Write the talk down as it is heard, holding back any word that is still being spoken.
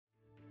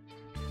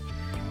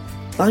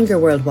Bangor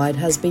Worldwide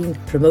has been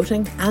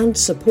promoting and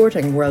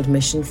supporting World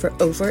Mission for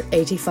over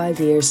 85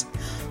 years.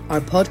 Our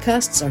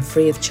podcasts are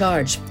free of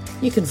charge.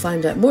 You can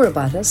find out more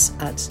about us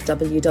at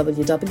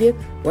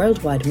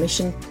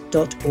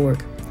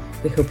www.worldwidemission.org.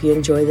 We hope you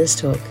enjoy this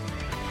talk.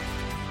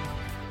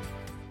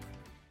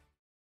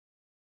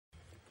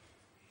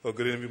 Well,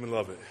 good evening,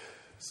 beloved.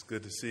 It's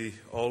good to see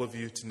all of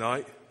you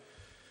tonight.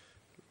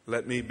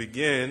 Let me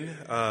begin.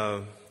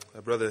 My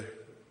brother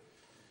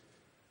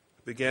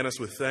began us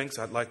with thanks.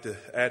 I'd like to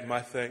add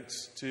my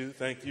thanks too.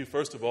 Thank you,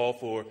 first of all,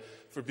 for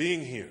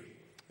being here.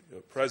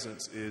 Your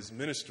presence is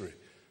ministry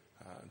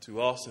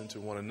to us and to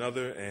one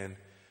another, and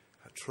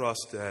I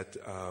trust that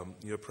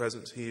your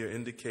presence here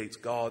indicates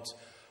God's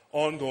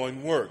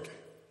ongoing work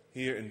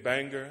here in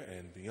Bangor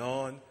and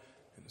beyond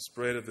in the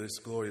spread of this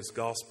glorious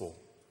gospel.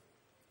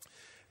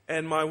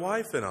 And my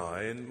wife and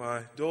I and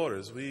my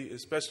daughters, we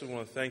especially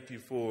want to thank you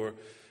for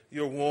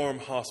your warm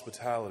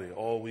hospitality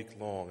all week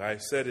long. I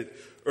said it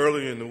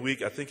earlier in the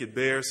week. I think it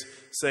bears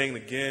saying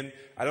again.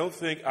 I don't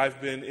think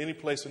I've been any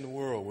place in the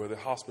world where the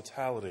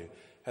hospitality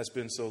has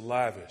been so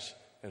lavish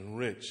and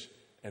rich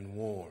and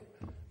warm.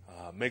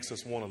 Makes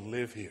us want to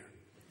live here.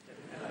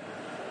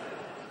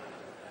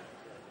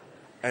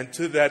 And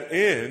to that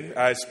end,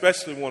 I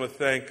especially want to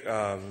thank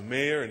the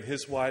mayor and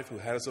his wife who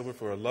had us over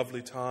for a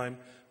lovely time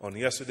on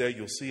yesterday.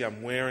 You'll see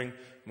I'm wearing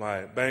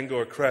my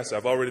Bangor crest.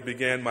 I've already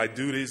began my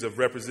duties of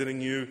representing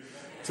you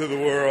to the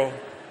world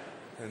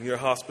and your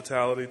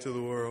hospitality to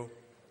the world.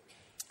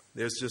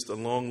 There's just a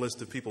long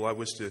list of people I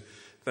wish to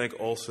thank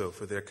also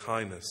for their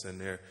kindness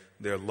and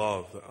their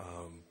love.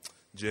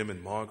 Jim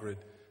and Margaret,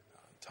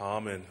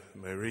 Tom and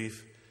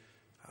Marif,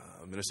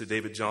 Minister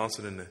David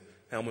Johnson and the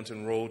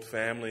Helmington Road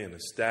family and the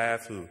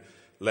staff who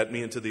let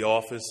me into the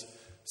office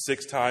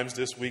 6 times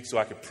this week so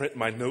I could print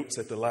my notes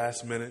at the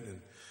last minute. And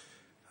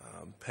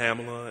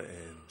Pamela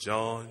and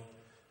John,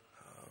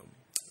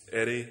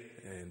 Eddie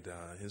and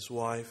his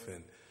wife,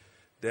 and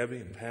Debbie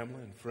and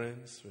Pamela and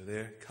friends for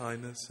their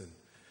kindness, and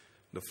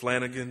the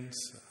Flanagans,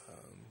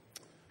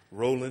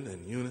 Roland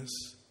and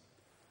Eunice,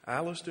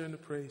 Alistair and the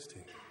praise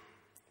team.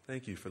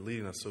 Thank you for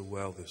leading us so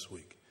well this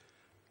week.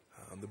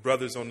 The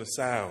brothers on the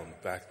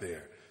sound back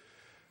there.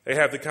 They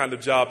have the kind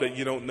of job that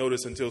you don't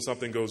notice until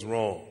something goes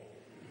wrong.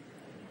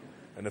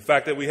 And the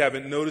fact that we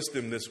haven't noticed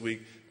them this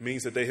week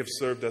means that they have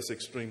served us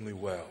extremely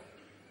well.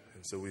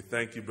 And so we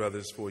thank you,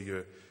 brothers, for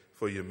your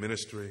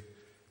ministry.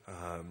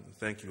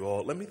 Thank you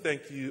all. Let me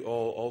thank you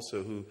all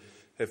also who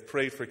have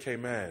prayed for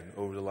Cayman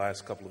over the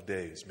last couple of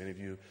days. Many of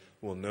you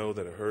will know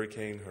that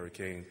Hurricane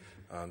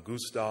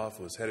Gustav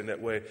was heading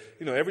that way.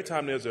 You know, every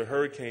time there's a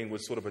hurricane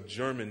with sort of a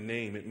German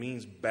name, it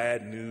means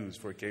bad news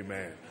for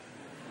Cayman.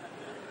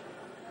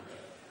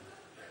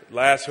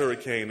 Last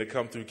hurricane to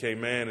come through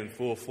Cayman in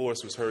full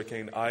force was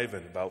Hurricane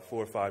Ivan about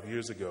 4 or 5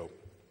 years ago.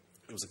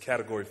 It was a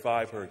Category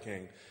 5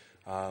 hurricane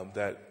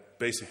that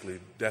basically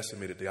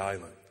decimated the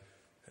island.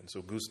 And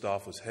so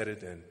Gustav was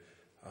headed, and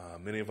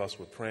many of us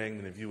were praying.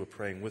 Many of you were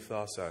praying with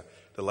us.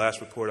 The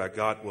last report I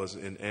got was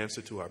in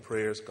answer to our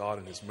prayers. God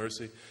in His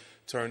mercy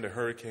turned the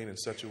hurricane in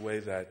such a way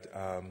that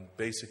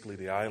basically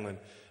the island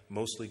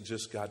mostly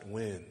just got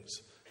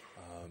winds.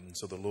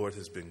 So the Lord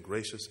has been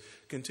gracious.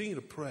 Continue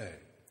to pray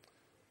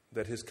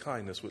that His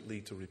kindness would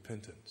lead to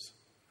repentance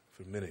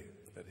for many,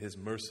 that His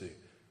mercy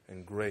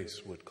and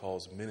grace would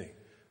cause many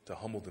to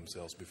humble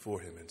themselves before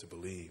Him and to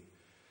believe.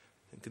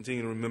 And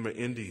continue to remember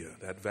India,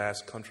 that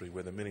vast country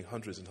where the many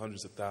hundreds and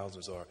hundreds of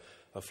thousands are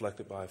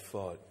afflicted by a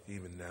flood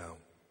even now.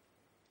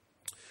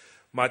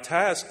 My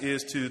task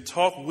is to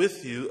talk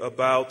with you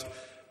about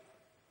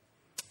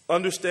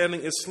understanding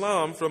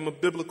Islam from a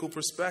biblical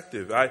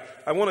perspective. I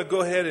want to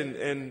go ahead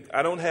and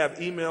I don't have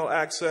email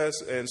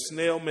access, and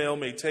snail mail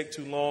may take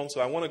too long,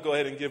 so I want to go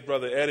ahead and give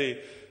Brother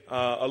Eddie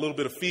a little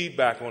bit of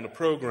feedback on the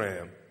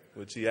program,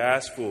 which he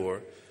asked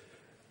for.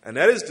 And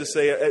that is to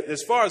say,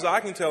 as far as I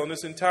can tell, in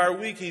this entire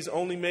week, he's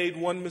only made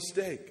one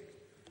mistake.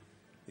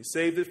 He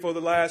saved it for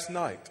the last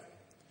night.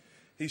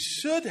 He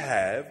should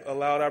have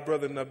allowed our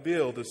brother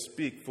Nabil to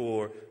speak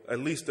for at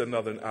least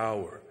another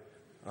hour.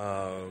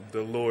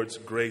 The Lord's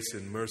grace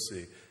and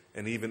mercy,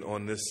 and even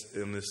in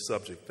this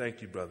subject.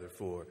 Thank you, brother,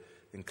 for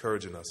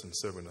encouraging us and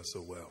serving us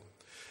so well.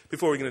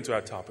 Before we get into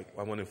our topic,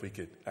 I wonder if we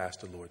could ask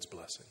the Lord's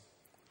blessing.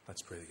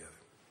 Let's pray together.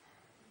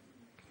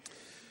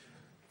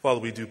 Father,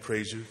 we do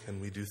praise you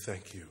and we do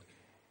thank you.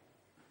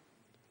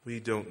 We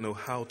don't know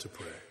how to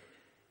pray,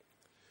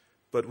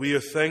 but we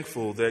are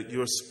thankful that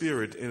your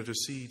Spirit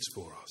intercedes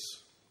for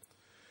us.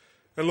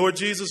 And Lord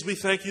Jesus, we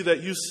thank you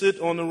that you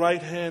sit on the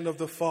right hand of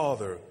the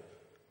Father,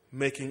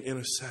 making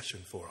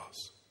intercession for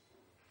us.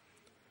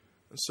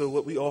 And so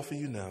what we offer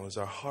you now is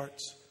our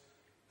hearts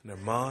and our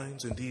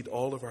minds, indeed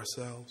all of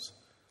ourselves.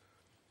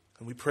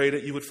 And we pray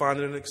that you would find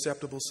it an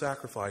acceptable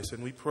sacrifice.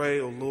 And we pray,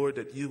 O Lord,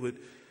 that you would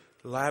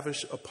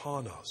lavish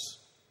upon us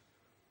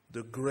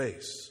the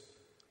grace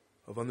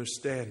of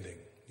understanding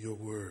your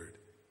word,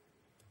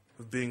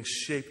 of being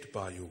shaped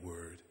by your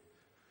word,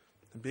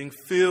 and being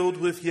filled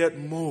with yet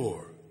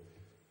more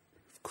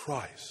of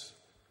Christ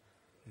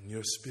and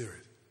your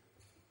Spirit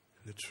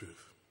and the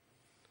truth.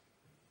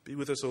 Be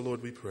with us, O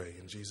Lord, we pray,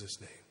 in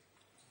Jesus' name.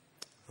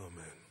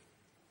 Amen.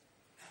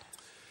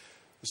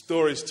 The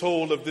story is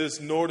told of this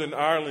Northern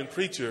Ireland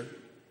preacher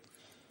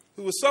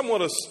who was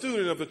somewhat a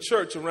student of the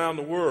church around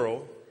the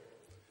world.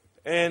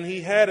 And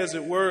he had, as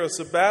it were, a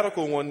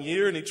sabbatical one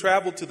year, and he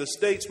traveled to the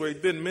States where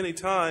he'd been many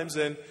times,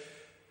 and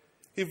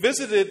he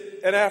visited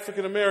an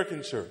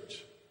African-American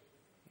church.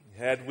 He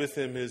had with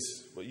him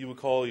his, what you would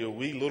call your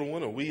wee little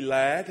one, a wee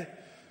lad,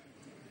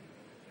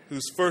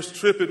 whose first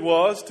trip it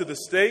was to the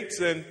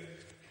States. And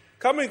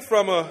coming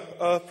from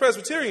a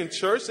Presbyterian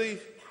church,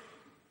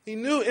 he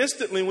knew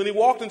instantly when he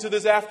walked into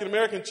this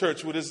African-American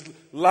church with his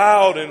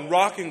loud and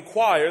rocking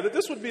choir that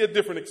this would be a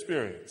different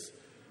experience.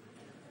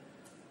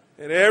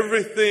 And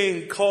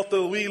everything caught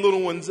the wee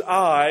little one's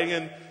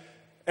eye.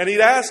 And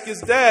he'd ask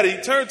his dad,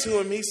 he turned to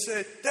him, he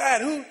said,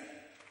 "Dad,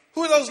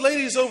 who are those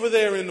ladies over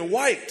there in the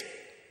white?"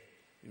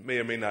 You may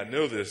or may not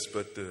know this,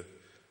 but the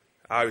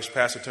Irish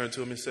pastor turned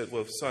to him and said,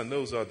 "Well, son,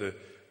 those are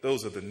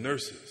the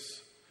nurses.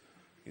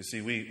 You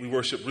see, we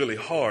worship really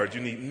hard.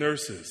 You need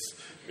nurses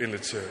in the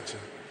church."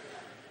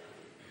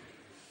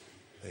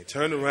 And he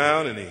turned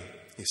around and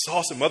he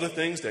saw some other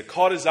things that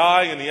caught his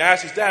eye, and he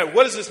asked his dad,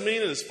 "What does this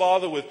mean?" And his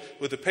father,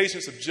 with the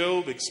patience of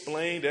Job,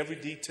 explained every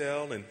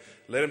detail and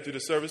led him through the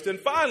service. Then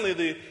finally,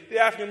 the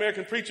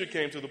African-American preacher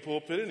came to the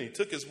pulpit, and he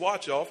took his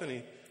watch off, and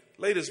he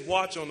laid his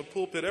watch on the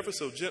pulpit ever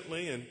so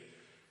gently. And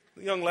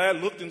the young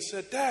lad looked and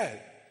said,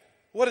 "Dad,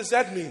 what does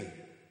that mean?"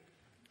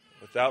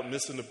 Without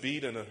missing a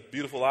beat in a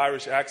beautiful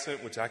Irish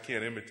accent, which I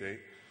can't imitate,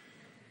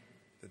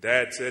 the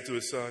dad said to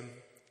his son,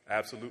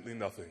 "Absolutely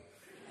nothing."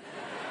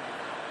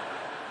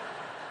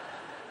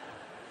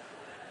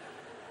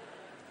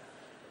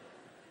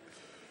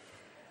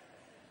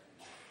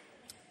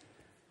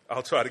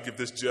 I'll try to give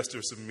this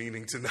gesture some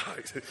meaning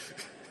tonight.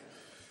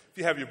 If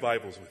you have your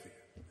Bibles with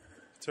you,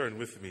 turn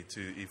with me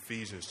to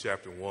Ephesians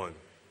chapter 1.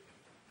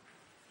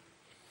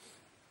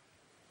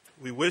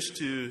 We wish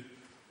to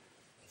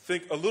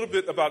think a little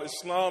bit about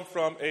Islam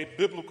from a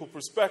biblical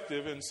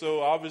perspective, and so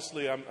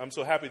obviously I'm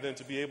so happy then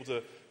to be able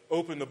to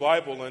open the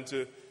Bible and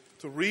to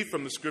read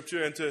from the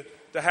Scripture and to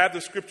have the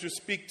Scripture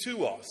speak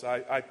to us.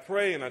 I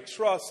pray and I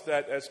trust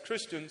that as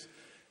Christians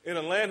in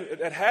a land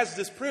that has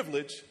this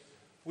privilege,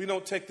 we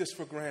don't take this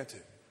for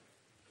granted.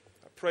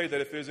 I pray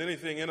that if there's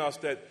anything in us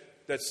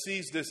that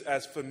sees this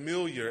as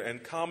familiar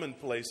and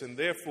commonplace and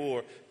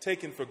therefore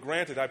taken for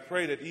granted, I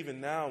pray that even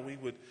now we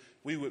would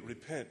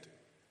repent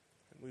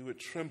and we would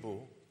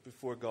tremble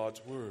before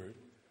God's word,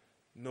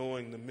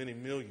 knowing the many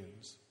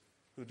millions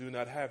who do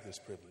not have this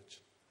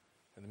privilege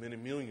and the many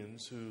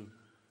millions who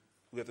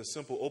at the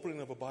simple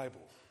opening of a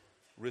Bible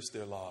risk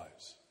their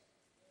lives.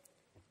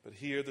 But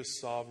here the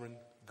sovereign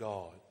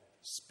God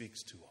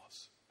speaks to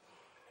us.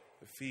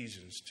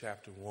 Ephesians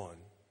chapter 1,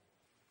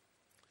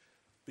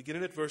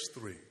 beginning at verse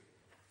 3.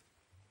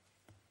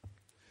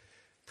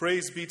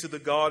 Praise be to the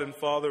God and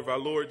Father of our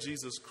Lord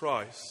Jesus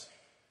Christ,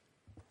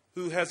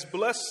 who has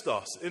blessed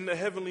us in the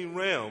heavenly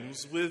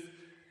realms with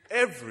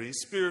every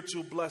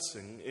spiritual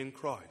blessing in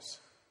Christ.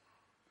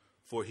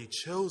 For he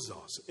chose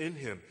us in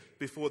him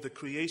before the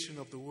creation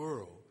of the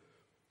world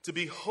to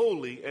be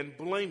holy and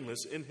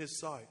blameless in his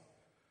sight.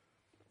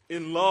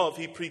 In love,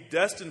 he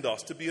predestined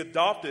us to be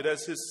adopted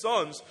as his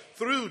sons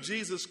through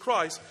Jesus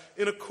Christ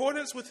in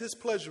accordance with his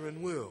pleasure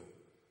and will,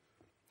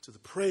 to the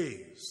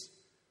praise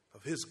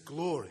of his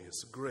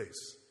glorious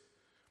grace,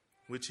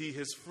 which he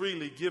has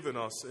freely given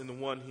us in the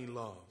one he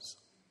loves.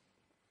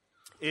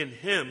 In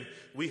him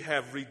we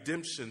have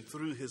redemption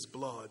through his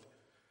blood,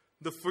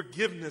 the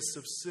forgiveness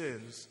of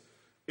sins,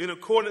 in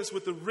accordance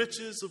with the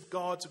riches of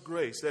God's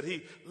grace that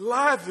he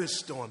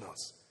lavished on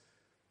us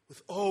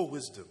with all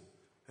wisdom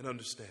and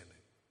understanding.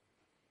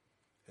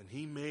 And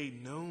he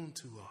made known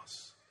to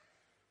us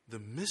the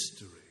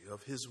mystery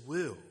of his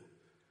will,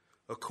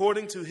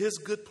 according to his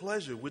good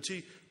pleasure, which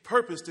he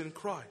purposed in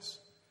Christ,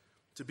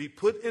 to be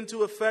put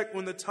into effect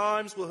when the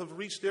times will have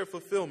reached their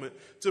fulfillment,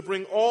 to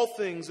bring all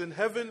things in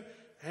heaven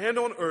and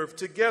on earth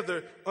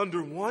together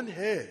under one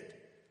head,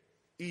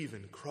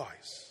 even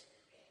Christ.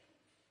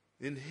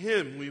 In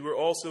him we were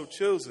also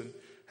chosen,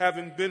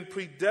 having been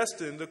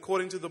predestined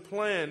according to the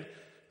plan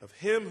of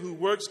him who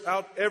works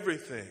out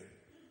everything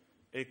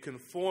in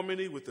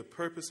conformity with the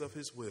purpose of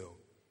his will,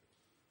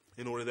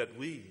 in order that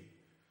we,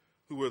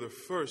 who were the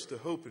first to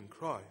hope in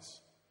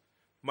Christ,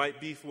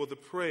 might be for the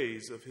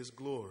praise of his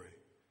glory.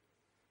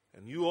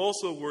 And you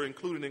also were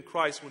included in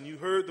Christ when you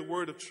heard the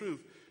word of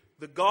truth,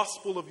 the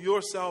gospel of your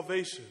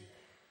salvation.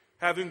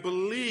 Having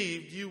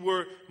believed, you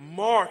were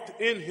marked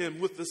in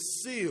him with the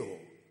seal,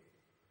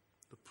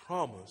 the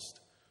promised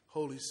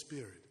Holy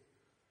Spirit,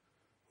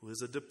 who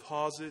is a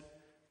deposit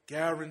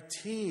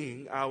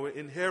guaranteeing our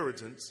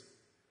inheritance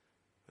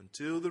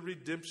until the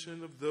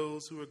redemption of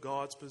those who are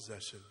God's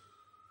possession,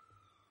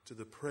 to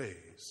the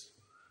praise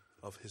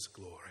of his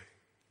glory.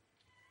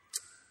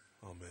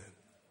 Amen.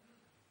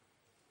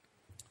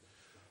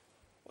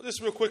 Well, just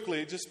real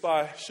quickly, just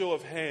by show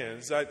of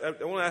hands, I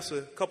want to ask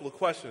a couple of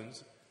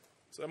questions,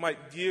 so I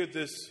might gear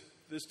this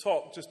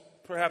talk just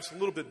perhaps a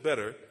little bit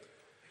better.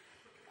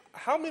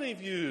 how many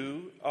of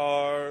you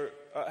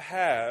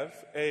have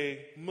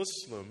a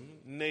Muslim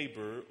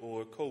neighbor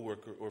or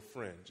coworker or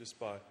friend? Just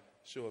by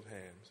show of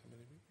hands. How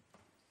many of you?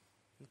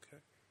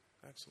 Okay,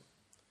 excellent.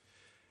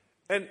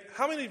 And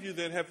how many of you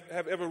then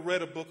have ever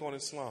read a book on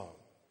Islam?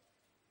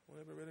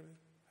 Ever read it?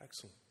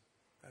 Excellent,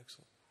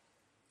 excellent.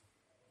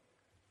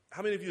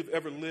 How many of you have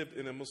ever lived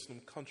in a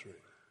Muslim country?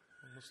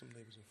 Muslim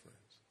neighbors and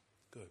friends.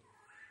 Good.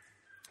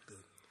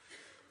 Good.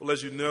 Well,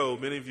 as you know,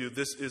 many of you,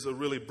 this is a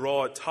really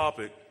broad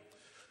topic.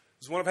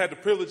 It's one I've had the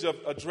privilege of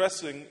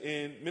addressing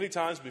many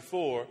times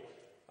before,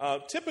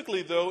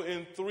 typically, though,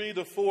 in 3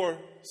 to 4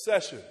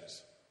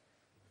 sessions.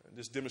 And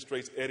this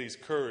demonstrates Eddie's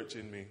courage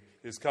in me,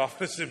 his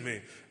confidence in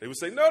me. They would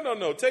say,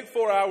 no, take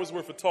 4 hours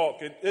worth of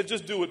talk and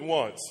just do it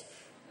once.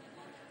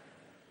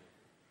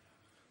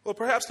 Well,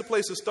 perhaps the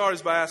place to start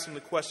is by asking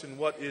the question,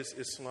 what is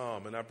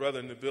Islam? And our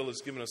brother Nabil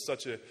has given us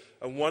such a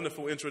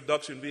wonderful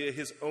introduction via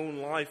his own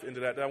life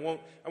into that. I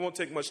won't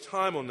take much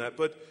time on that.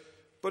 But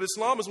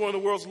Islam is one of the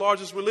world's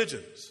largest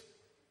religions.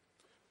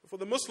 For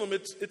the Muslim,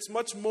 it's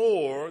much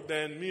more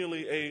than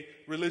merely a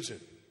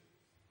religion.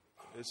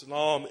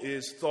 Islam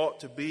is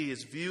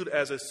viewed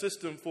as a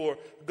system for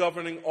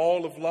governing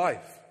all of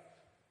life.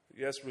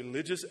 Yes,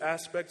 religious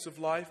aspects of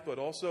life, but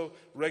also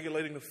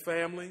regulating the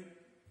family,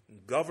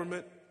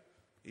 government,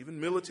 even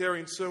military,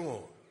 and so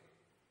on.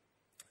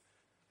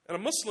 And a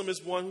Muslim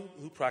is one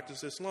who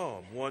practices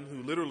Islam, one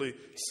who literally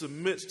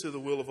submits to the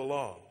will of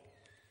Allah.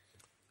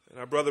 And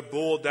our brother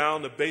boiled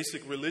down the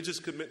basic religious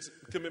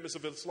commitments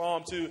of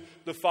Islam to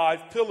the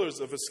 5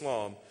 pillars of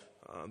Islam.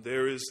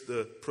 There is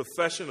the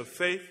profession of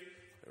faith.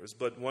 There is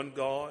but one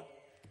God,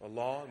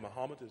 Allah, and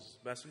Muhammad is his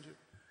messenger.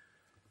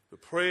 The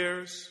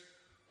prayers,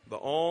 the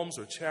alms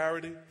or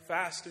charity,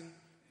 fasting,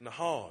 and the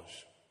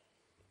Hajj.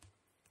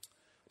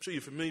 I'm sure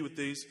you're familiar with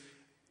these.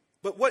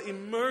 But what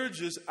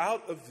emerges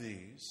out of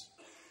these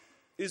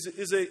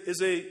is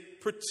a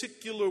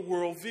particular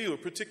worldview, a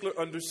particular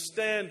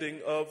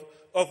understanding of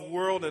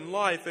world and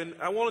life. And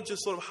I want to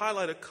just sort of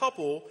highlight a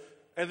couple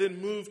and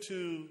then move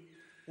to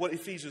what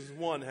Ephesians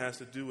 1 has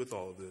to do with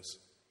all of this.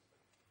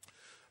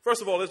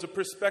 First of all, there's a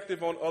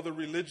perspective on other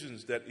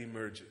religions that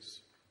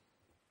emerges.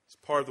 It's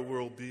part of the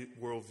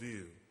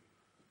worldview.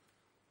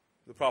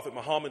 The Prophet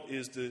Muhammad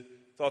is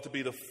thought to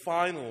be the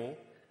final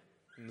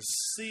and the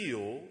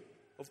seal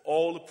of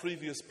all the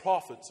previous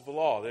prophets of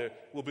Allah. There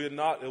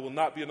will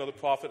not be another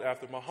prophet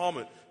after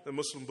Muhammad, the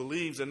Muslim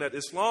believes, and that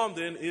Islam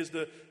then is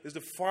the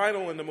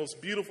final and the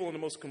most beautiful and the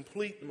most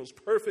complete and most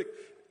perfect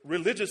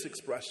religious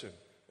expression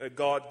that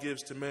God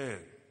gives to man.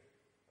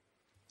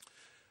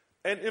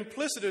 And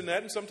implicit in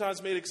that, and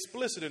sometimes made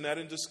explicit in that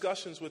in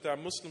discussions with our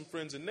Muslim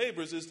friends and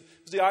neighbors, is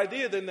the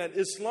idea then that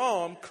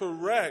Islam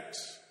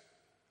corrects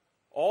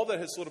all that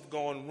has sort of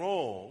gone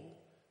wrong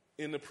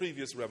in the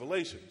previous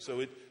revelation. So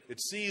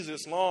it sees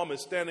Islam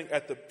as standing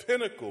at the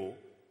pinnacle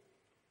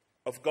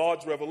of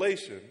God's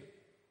revelation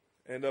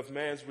and of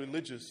man's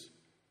religious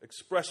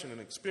expression and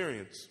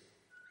experience.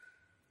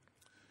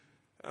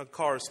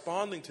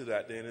 Corresponding to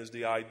that then is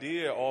the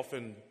idea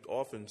often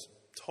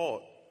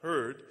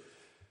heard,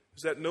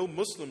 is that no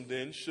Muslim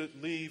then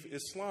should leave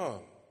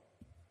Islam.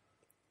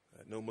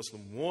 That no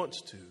Muslim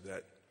wants to,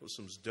 that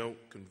Muslims don't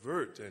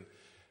convert. And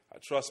I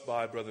trust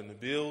by Brother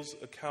Nabil's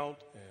account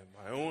and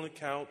my own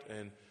account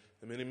and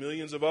the many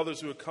millions of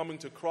others who are coming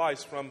to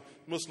Christ from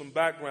Muslim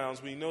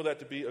backgrounds, we know that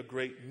to be a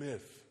great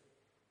myth.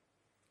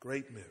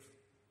 Great myth.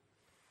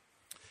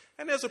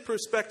 And there's a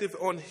perspective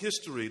on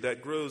history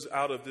that grows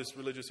out of this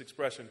religious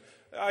expression.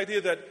 The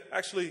idea that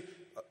actually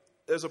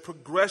there's a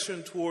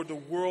progression toward the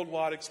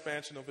worldwide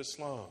expansion of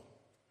Islam.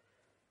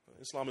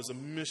 Islam is a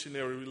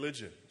missionary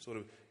religion, sort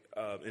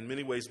of in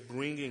many ways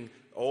bringing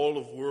all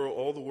the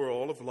world,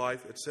 all of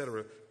life,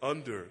 etc.,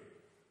 under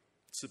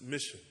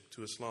submission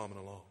to Islam and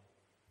Allah.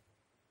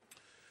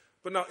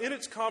 But now in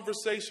its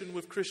conversation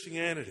with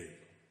Christianity,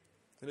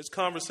 in its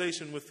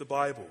conversation with the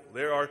Bible,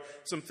 there are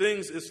some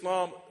things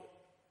Islam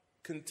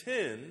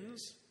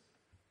contends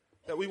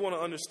that we want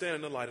to understand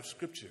in the light of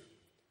Scripture.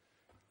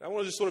 I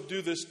want to just sort of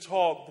do this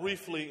talk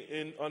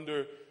briefly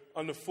under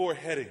 4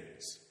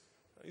 headings.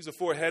 These are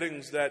 4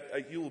 headings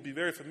that you will be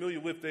very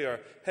familiar with. They are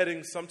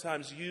headings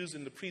sometimes used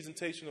in the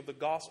presentation of the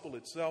gospel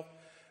itself.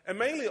 And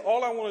mainly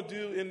all I want to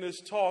do in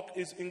this talk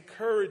is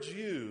encourage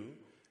you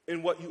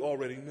in what you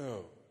already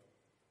know.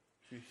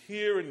 If you're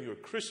here and you're a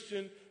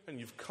Christian and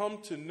you've come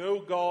to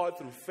know God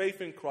through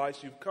faith in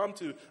Christ, you've come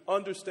to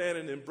understand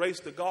and embrace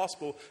the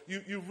gospel,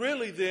 you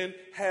really then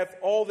have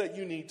all that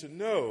you need to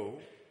know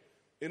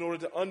in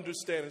order to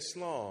understand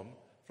Islam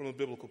from a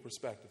biblical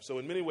perspective. So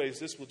in many ways,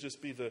 this will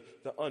just be the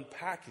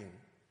unpacking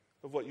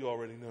of what you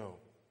already know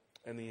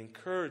and the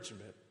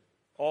encouragement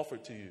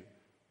offered to you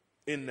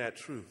in that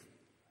truth.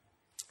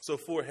 So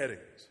 4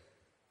 headings: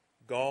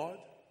 God,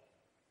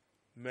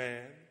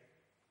 man,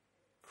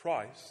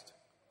 Christ,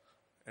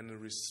 and the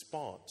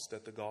response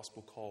that the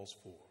gospel calls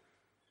for.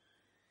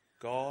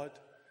 God,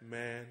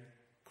 man,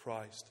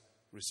 Christ,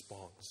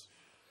 response.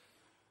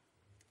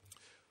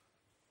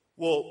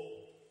 Well,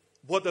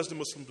 what does the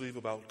Muslim believe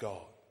about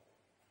God?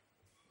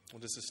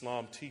 What does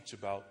Islam teach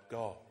about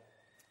God?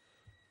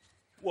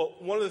 Well,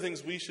 one of the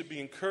things we should be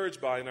encouraged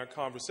by in our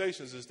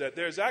conversations is that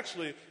there's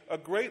actually a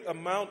great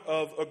amount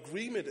of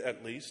agreement,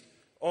 at least,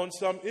 on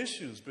some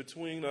issues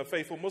between a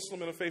faithful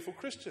Muslim and a faithful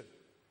Christian.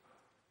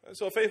 And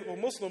so a faithful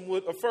Muslim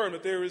would affirm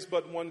that there is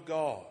but one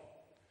God.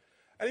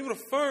 And he would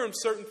affirm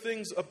certain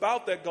things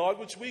about that God,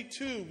 which we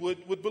too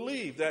would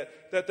believe,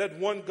 that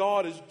one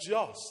God is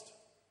just,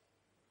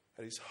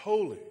 that he's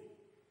holy,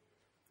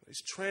 that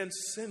he's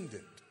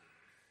transcendent,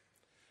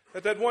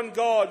 that one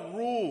God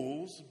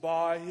rules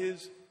by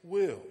his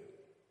will.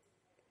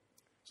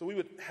 So we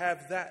would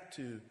have that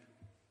to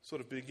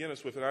sort of begin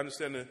us with. And I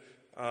understand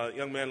a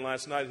young man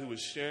last night who was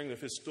sharing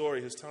of his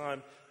story, his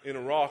time in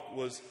Iraq,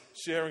 was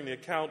sharing the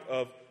account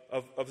of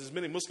his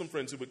many Muslim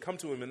friends who would come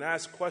to him and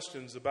ask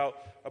questions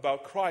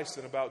about Christ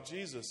and about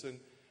Jesus.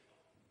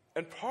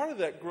 And part of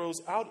that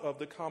grows out of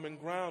the common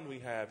ground we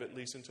have, at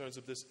least in terms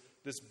of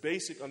this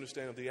basic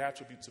understanding of the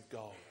attributes of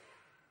God.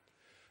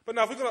 But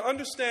now, if we're going to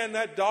understand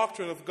that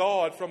doctrine of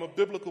God from a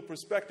biblical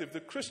perspective, the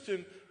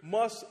Christian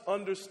must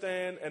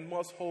understand and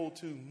must hold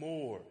to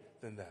more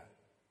than that.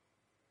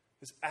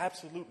 It's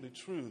absolutely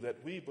true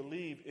that we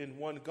believe in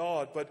one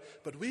God, but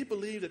we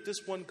believe that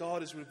this one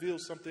God has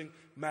revealed something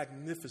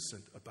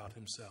magnificent about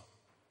himself.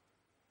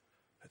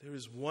 That there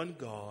is one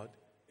God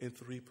in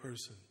three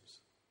persons.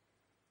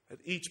 That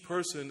each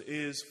person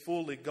is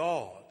fully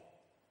God.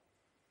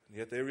 And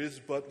yet there is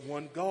but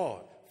one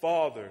God,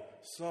 Father,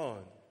 Son,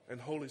 and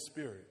Holy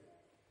Spirit.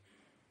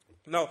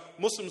 Now,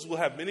 Muslims will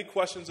have many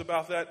questions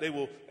about that. They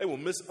will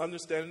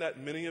misunderstand that,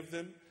 many of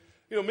them.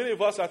 You know, many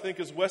of us, I think,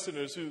 as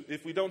Westerners, who,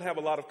 if we don't have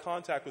a lot of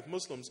contact with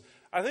Muslims,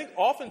 I think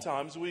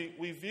oftentimes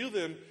we view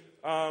them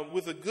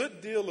with a good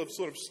deal of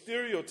sort of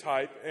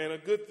stereotype and a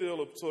good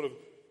deal of sort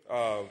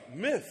of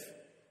myth.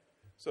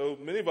 So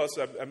many of us,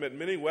 I've met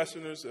many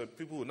Westerners,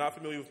 people who are not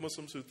familiar with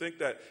Muslims, who think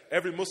that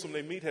every Muslim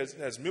they meet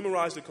has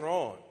memorized the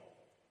Quran.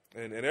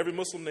 And every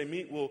Muslim they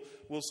meet will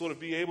sort of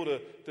be able to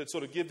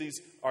sort of give these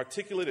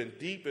articulate and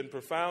deep and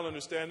profound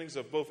understandings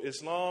of both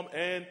Islam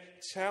and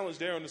challenge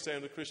their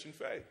understanding of the Christian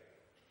faith.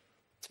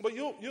 But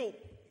you'll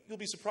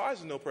be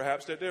surprised to know,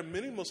 perhaps, that there are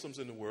many Muslims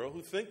in the world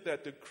who think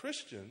that the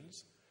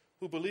Christians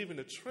who believe in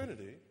the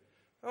Trinity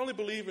not only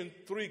believe in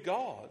three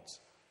gods,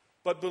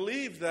 but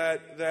believe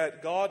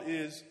that God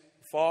is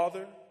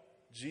Father,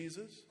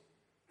 Jesus,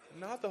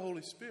 not the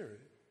Holy Spirit,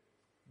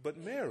 but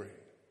Mary.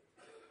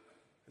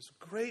 There's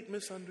great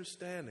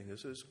misunderstanding.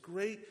 There's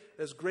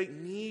great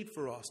need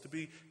for us to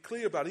be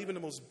clear about even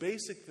the most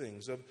basic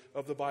things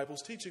of the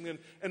Bible's teaching.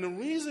 And the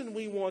reason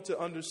we want to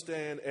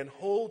understand and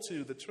hold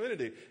to the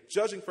Trinity,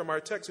 judging from our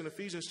text in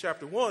Ephesians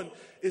chapter 1,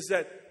 is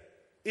that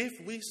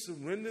if we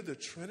surrender the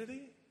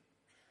Trinity,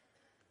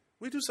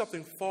 we do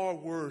something far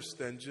worse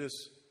than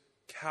just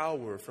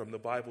cower from the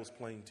Bible's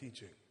plain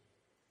teaching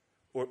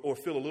or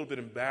feel a little bit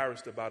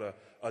embarrassed about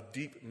a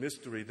deep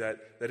mystery that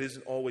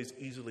isn't always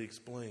easily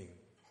explained.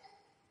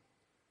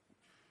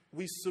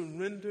 We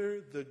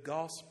surrender the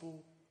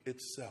gospel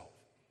itself.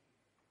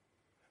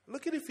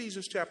 Look at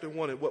Ephesians chapter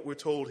 1 and what we're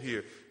told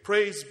here.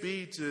 Praise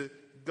be to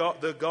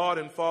God, the God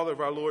and Father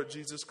of our Lord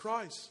Jesus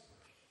Christ,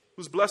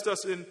 who's blessed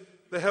us in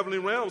the heavenly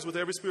realms with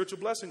every spiritual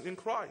blessing in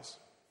Christ.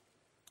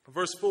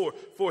 Verse 4,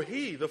 for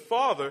he, the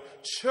Father,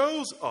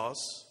 chose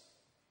us.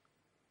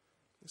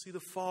 You see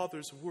the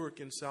Father's work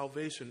in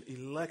salvation,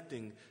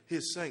 electing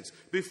his saints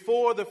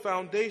before the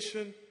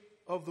foundation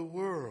of the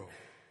world.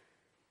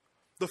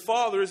 The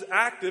Father is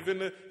active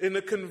in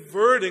the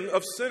converting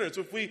of sinners.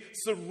 If we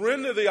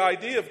surrender the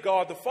idea of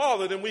God the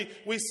Father, then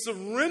we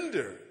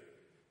surrender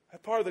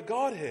that part of the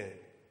Godhead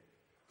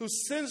who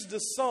sends the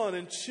Son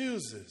and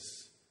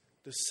chooses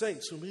the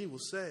saints whom he will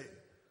save.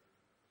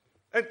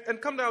 And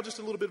come down just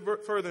a little bit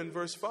further in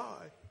verse 5.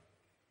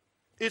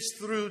 It's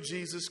through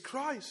Jesus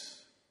Christ.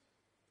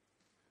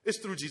 It's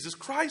through Jesus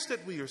Christ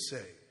that we are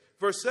saved.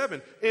 Verse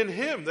 7, in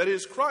him, that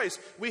is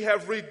Christ, we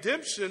have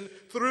redemption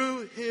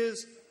through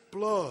his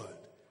blood,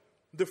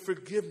 the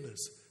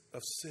forgiveness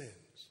of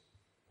sins.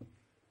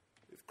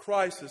 If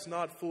Christ is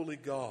not fully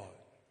God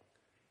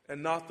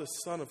and not the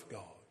Son of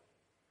God,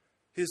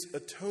 his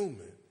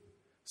atonement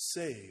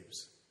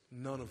saves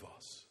none of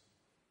us.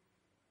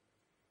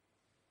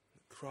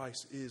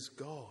 Christ is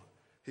God.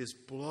 His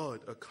blood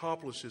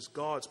accomplishes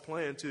God's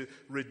plan to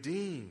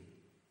redeem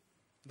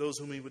those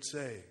whom he would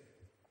save.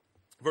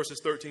 Verses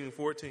 13 and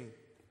 14.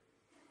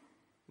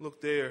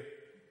 Look there.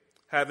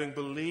 Having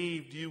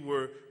believed, you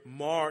were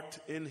marked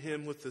in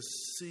him with the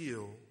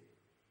seal,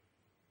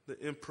 the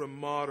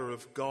imprimatur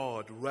of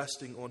God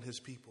resting on his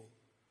people.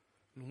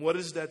 And what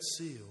is that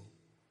seal?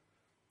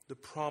 The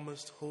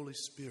promised Holy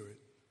Spirit,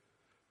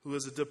 who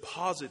is a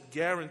deposit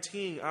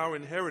guaranteeing our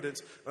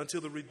inheritance until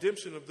the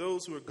redemption of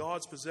those who are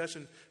God's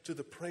possession to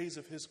the praise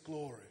of his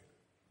glory.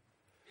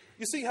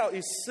 You see how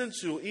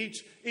essential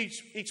each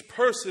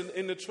person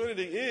in the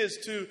Trinity is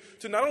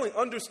to not only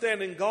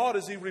understanding God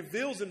as he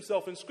reveals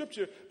himself in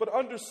Scripture, but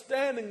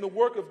understanding the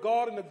work of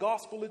God in the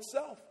gospel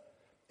itself.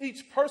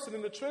 Each person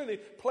in the Trinity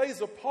plays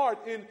a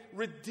part in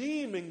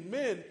redeeming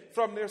men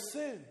from their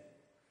sin.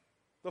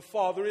 the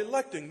Father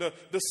electing,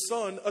 the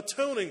Son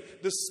atoning,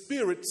 the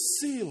Spirit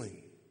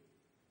sealing.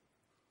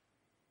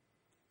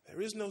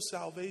 There is no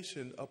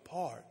salvation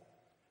apart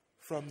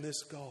from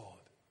this God.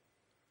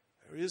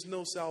 There is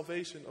no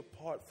salvation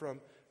apart from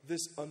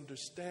this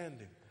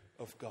understanding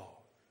of God.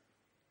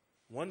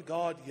 One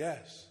God,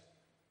 yes,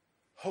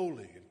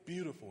 holy and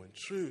beautiful and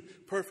true,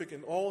 perfect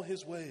in all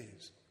his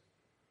ways,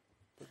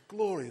 but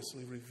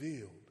gloriously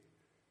revealed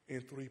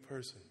in three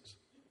persons: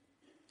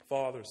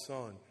 Father,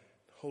 Son,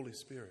 Holy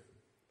Spirit.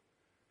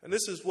 And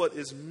this is what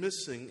is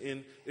missing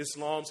in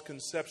Islam's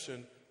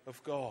conception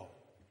of God.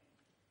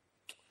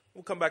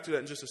 We'll come back to that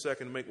in just a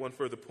second and make one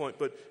further point.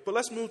 But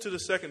let's move to the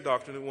second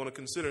doctrine that we want to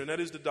consider, and that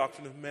is the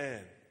doctrine of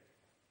man.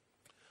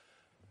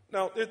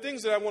 Now, there are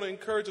things that I want to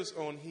encourage us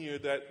on here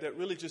that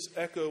really just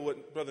echo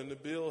what Brother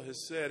Nabil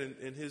has said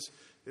in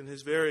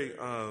his very,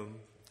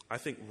 I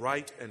think,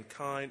 right and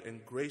kind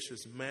and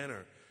gracious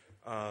manner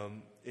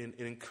in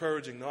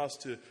encouraging us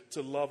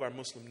to love our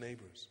Muslim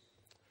neighbors.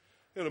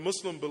 You know, the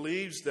Muslim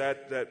believes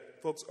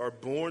that folks are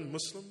born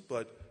Muslim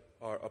but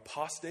are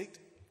apostate.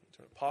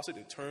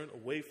 They turn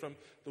away from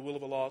the will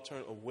of Allah,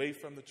 turn away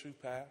from the true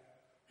path.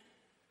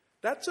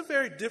 That's a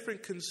very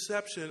different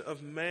conception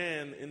of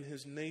man in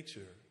his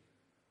nature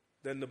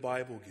than the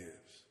Bible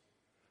gives.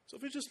 So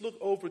if we just look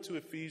over to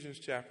Ephesians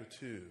chapter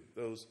 2,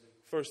 those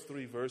first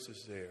 3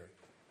 verses there.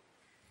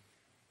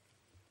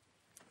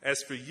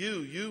 As for you,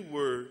 you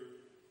were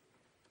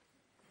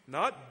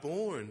not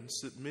born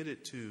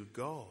submitted to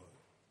God.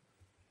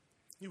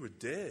 You were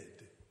dead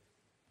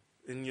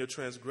in your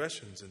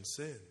transgressions and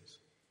sins,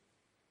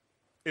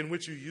 in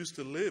which you used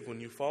to live when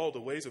you followed the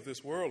ways of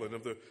this world and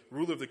of the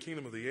ruler of the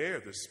kingdom of the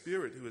air, the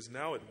spirit who is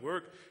now at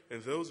work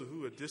in those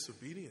who are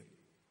disobedient.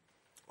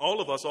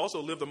 All of us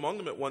also lived among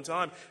them at one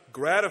time,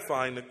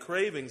 gratifying the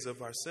cravings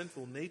of our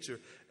sinful nature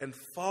and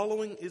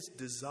following its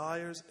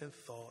desires and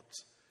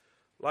thoughts.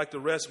 Like the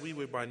rest, we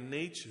were by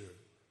nature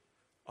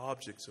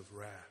objects of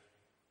wrath.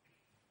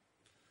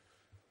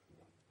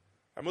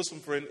 Our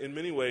Muslim friend, in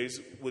many ways,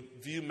 would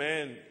view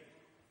man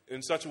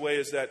in such a way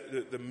as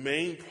that the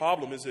main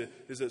problem is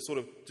a sort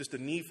of just a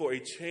need for a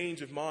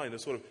change of mind, to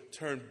sort of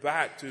turn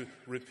back, to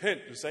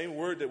repent, the same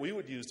word that we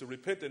would use, to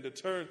repent and to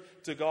turn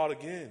to God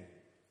again.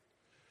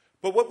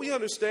 But what we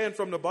understand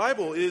from the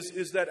Bible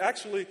is that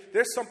actually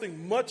there's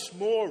something much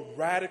more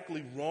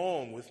radically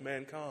wrong with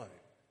mankind.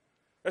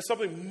 There's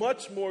something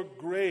much more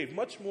grave,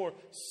 much more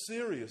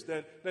serious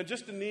than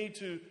just the need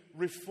to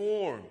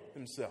reform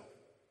himself.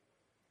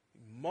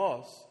 He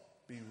must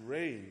be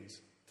raised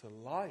to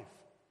life.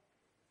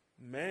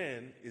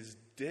 Man is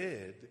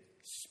dead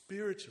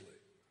spiritually.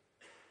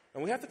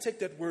 And we have to take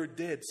that word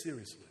dead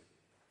seriously.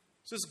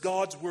 This is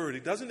God's word.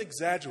 He doesn't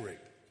exaggerate.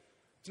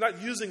 He's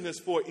not using this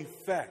for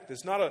effect.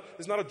 It's not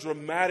a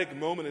dramatic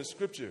moment in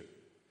Scripture.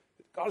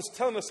 God is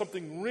telling us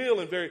something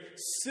real and very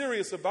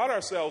serious about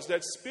ourselves,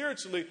 that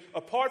spiritually,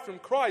 apart from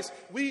Christ,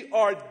 we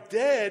are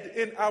dead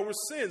in our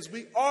sins.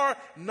 We are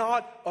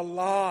not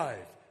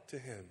alive to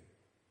Him.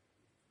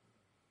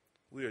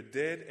 We are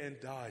dead and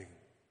dying.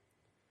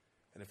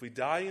 And if we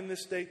die in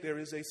this state, there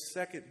is a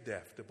second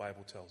death, the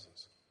Bible tells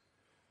us,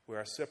 where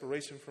our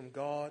separation from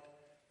God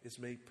is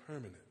made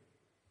permanent.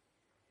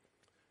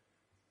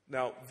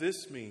 Now,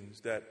 this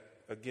means that,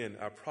 again,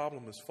 our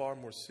problem is far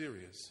more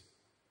serious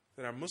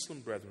than our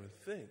Muslim brethren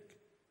think.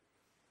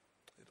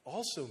 It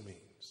also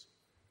means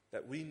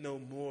that we know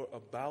more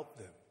about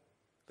them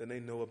than they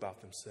know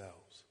about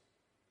themselves.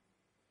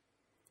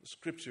 The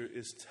Scripture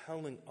is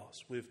telling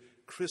us with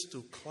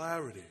crystal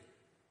clarity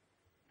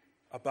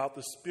about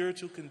the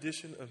spiritual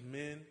condition of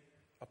men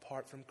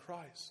apart from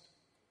Christ.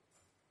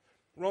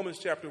 Romans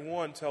chapter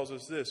 1 tells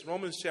us this.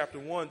 Romans chapter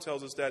 1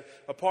 tells us that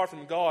apart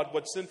from God,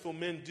 what sinful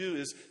men do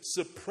is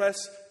suppress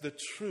the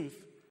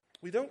truth.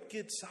 We don't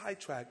get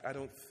sidetracked, I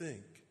don't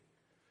think,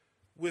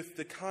 with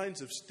the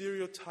kinds of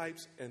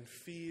stereotypes and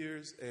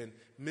fears and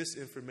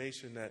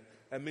misinformation that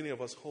many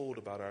of us hold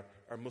about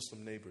our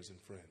Muslim neighbors and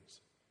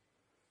friends.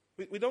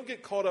 We don't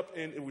get caught up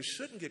in, and we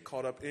shouldn't get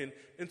caught up in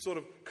sort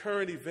of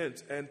current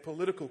events and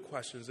political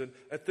questions and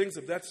things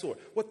of that sort.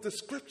 What the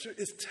Scripture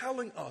is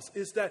telling us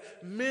is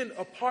that men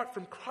apart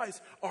from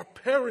Christ are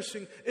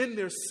perishing in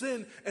their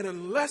sin, and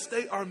unless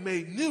they are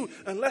made new,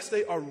 unless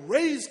they are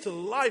raised to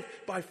life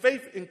by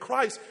faith in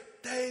Christ,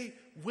 they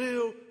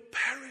will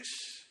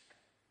perish.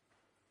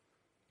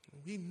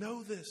 We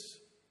know this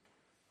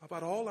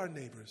about all our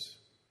neighbors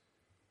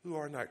who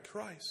are not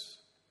Christ,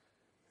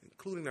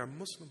 including our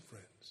Muslim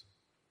friends.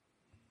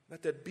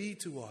 Let that be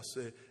to us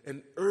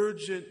an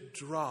urgent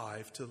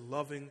drive to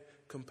loving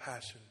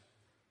compassion.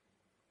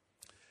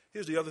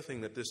 Here's the other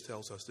thing that this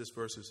tells us, this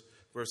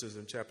verses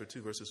in chapter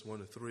 2, verses 1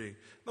 to 3.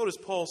 Notice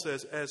Paul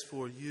says, as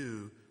for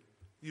you,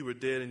 you were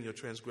dead in your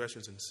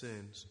transgressions and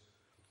sins.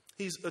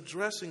 He's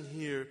addressing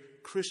here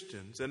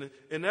Christians. And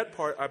in that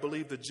part, I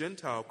believe the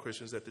Gentile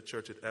Christians at the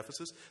church at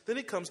Ephesus. Then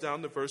he comes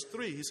down to verse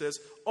 3. He says,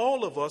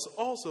 all of us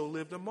also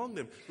lived among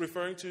them,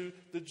 referring to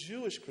the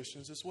Jewish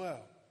Christians as well.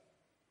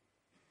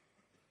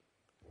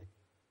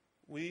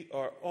 We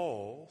are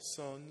all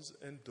sons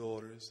and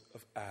daughters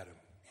of Adam.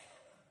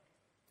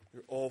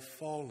 You're all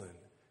fallen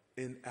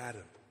in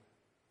Adam.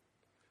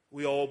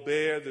 We all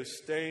bear the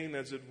stain,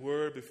 as it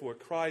were, before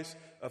Christ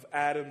of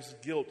Adam's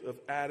guilt, of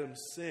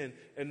Adam's sin.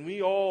 And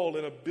we all,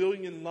 in a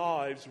billion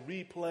lives,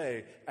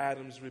 replay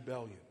Adam's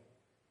rebellion.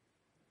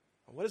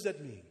 What does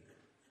that mean?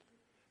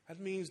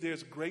 That means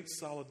there's great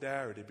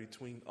solidarity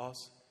between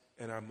us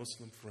and our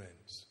Muslim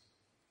friends.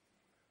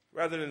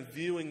 Rather than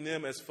viewing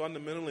them as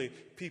fundamentally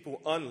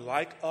people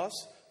unlike us,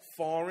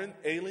 foreign,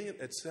 alien,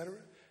 etc.,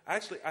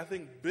 actually, I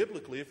think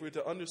biblically, if we're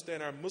to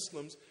understand our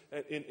Muslims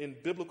in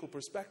biblical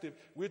perspective,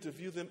 we're to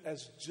view them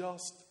as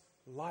just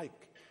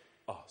like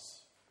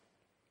us.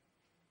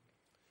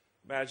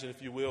 Imagine,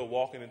 if you will,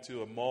 walking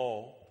into a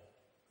mall,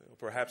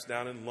 perhaps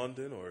down in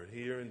London or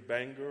here in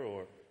Bangor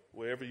or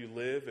wherever you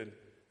live, and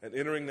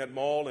entering that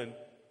mall and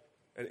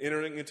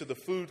entering into the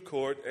food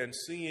court and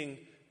seeing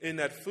in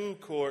that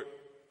food court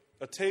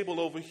a table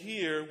over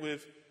here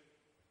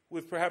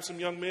with perhaps some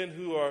young men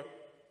who are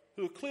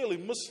clearly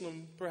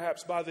Muslim,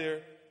 perhaps by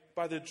their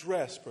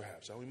dress,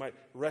 perhaps. We might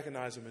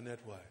recognize them in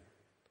that way.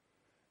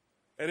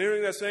 And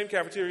entering that same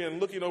cafeteria and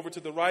looking over to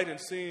the right and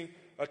seeing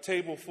a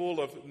table full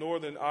of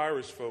Northern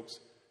Irish folks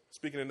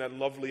speaking in that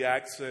lovely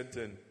accent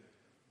and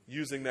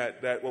using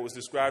that what was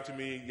described to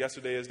me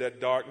yesterday as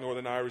that dark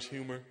Northern Irish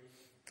humor.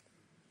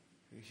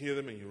 You hear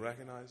them and you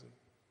recognize them.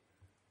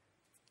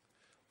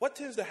 What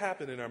tends to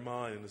happen in our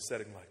mind in a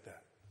setting like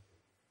that?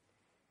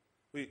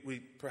 We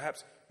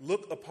perhaps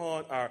look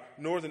upon our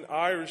Northern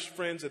Irish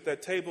friends at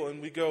that table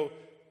and we go,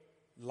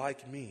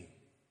 like me,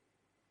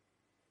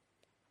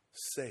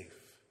 safe,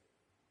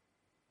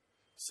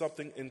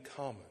 something in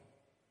common.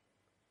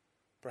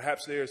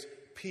 Perhaps there's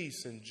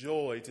peace and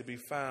joy to be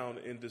found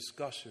in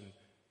discussion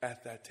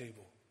at that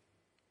table.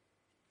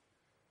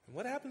 And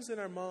what happens in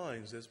our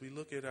minds as we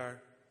look at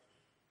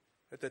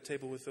that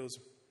table with those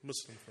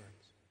Muslim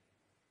friends?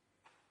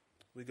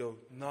 We go,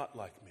 not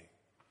like me,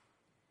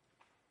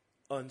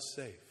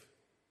 unsafe,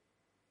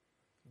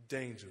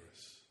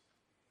 dangerous,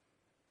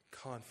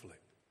 conflict.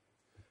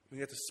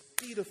 At the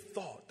speed of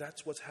thought,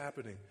 that's what's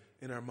happening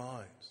in our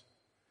minds.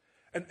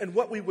 And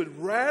what we would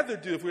rather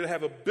do if we were to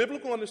have a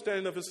biblical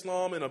understanding of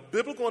Islam and a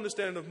biblical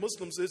understanding of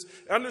Muslims is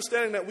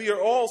understanding that we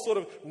are all sort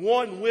of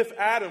one with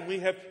Adam. We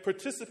have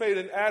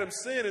participated in Adam's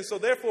sin, and so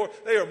therefore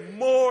they are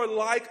more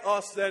like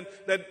us than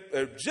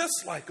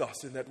just like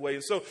us in that way.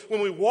 And so when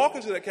we walk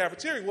into that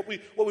cafeteria, what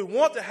we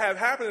want to have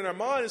happen in our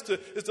mind is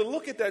to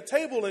look at that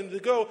table and to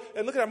go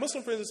and look at our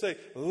Muslim friends and say,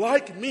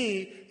 like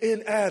me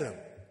in Adam.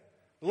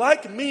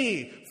 Like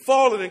me,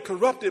 fallen and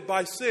corrupted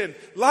by sin.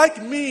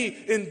 Like me,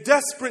 in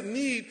desperate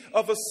need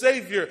of a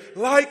Savior.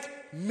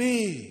 Like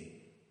me.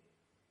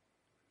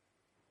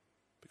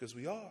 Because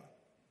we are.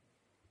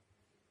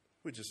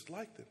 We're just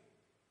like them.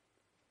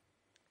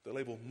 The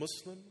label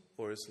Muslim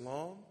or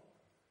Islam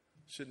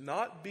should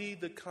not be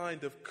the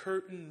kind of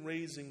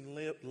curtain-raising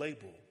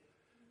label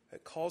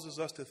that causes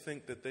us to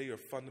think that they are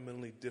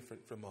fundamentally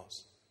different from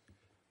us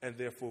and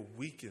therefore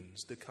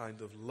weakens the kind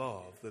of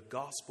love, the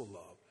gospel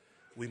love,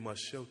 we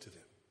must show to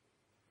them.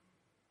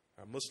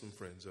 Our Muslim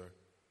friends are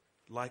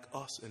like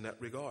us in that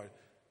regard.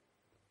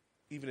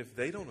 Even if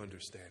they don't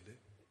understand it,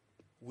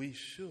 we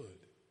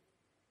should.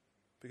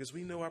 Because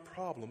we know our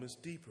problem is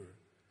deeper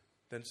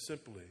than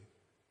simply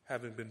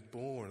having been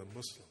born a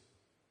Muslim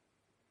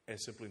and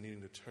simply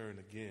needing to turn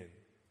again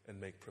and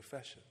make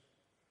profession.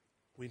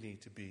 We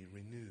need to be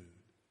renewed.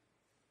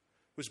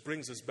 Which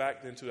brings us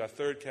back then to our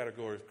third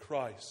category of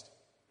Christ.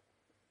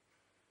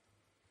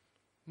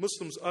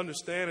 Muslims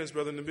understand, as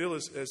Brother Nabil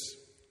has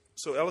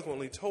so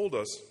eloquently told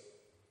us,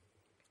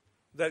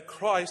 that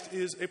Christ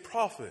is a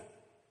prophet.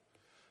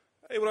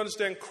 They would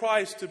understand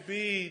Christ to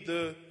be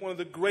one of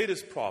the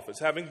greatest prophets,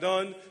 having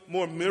done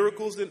more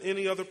miracles than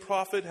any other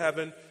prophet,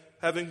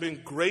 having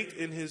been great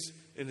in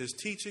his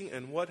teaching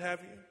and what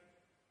have you.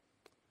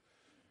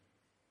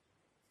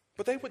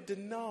 But they would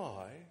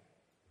deny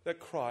that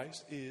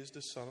Christ is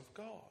the Son of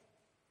God.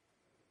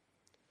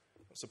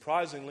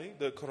 Surprisingly,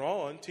 the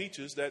Quran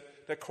teaches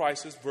that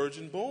Christ is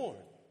virgin born.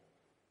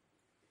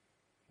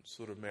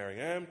 Surah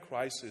Maryam,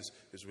 Christ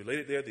is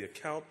related there, the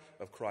account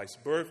of Christ's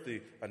birth,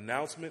 the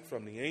announcement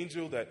from the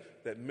angel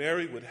that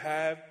Mary would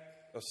have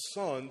a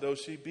son, though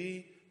she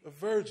be a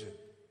virgin.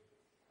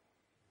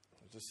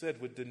 As I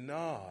said, would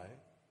deny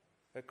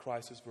that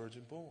Christ is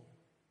virgin born.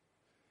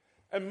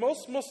 And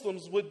most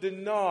Muslims would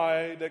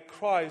deny that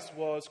Christ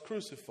was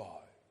crucified.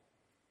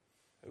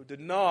 They would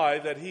deny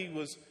that he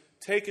was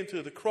taken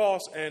to the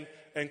cross and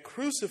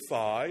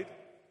crucified,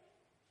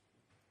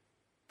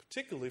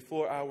 particularly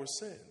for our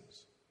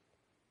sins.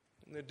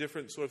 And there are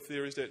different sort of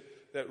theories that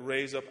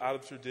raise up out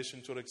of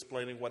tradition, sort of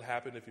explaining what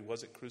happened if he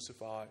wasn't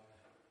crucified.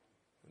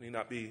 We need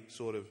not be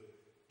sort of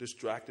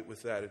distracted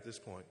with that at this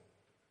point.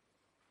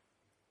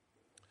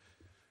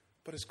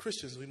 But as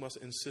Christians, we must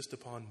insist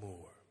upon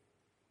more.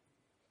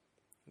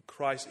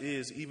 Christ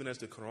is, even as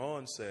the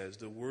Quran says,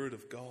 the Word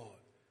of God.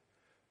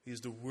 He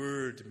is the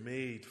Word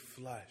made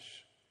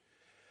flesh.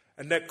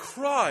 And that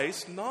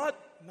Christ, not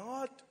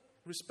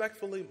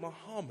respectfully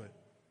Muhammad,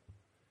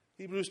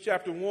 Hebrews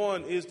chapter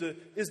 1 is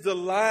the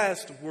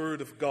last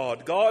word of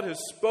God. God has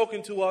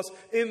spoken to us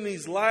in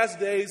these last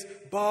days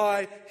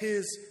by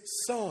His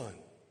Son.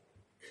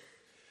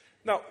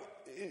 Now,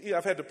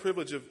 I've had the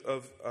privilege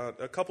of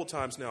a couple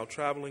times now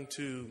traveling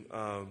to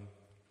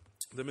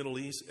the Middle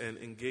East and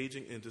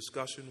engaging in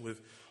discussion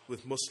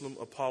with Muslim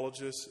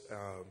apologists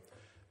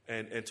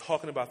and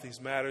talking about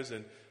these matters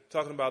and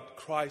talking about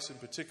Christ in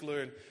particular.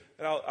 And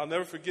I'll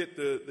never forget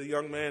the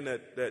young man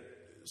that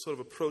sort of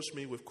approached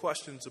me with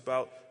questions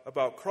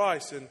about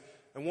Christ and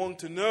wanting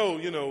to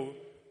know,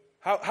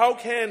 how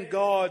can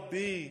God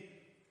be,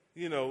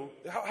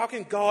 how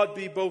can God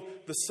be both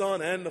the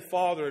Son and the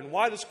Father? And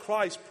why does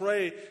Christ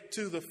pray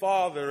to the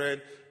Father?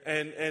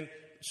 And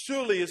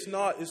surely it's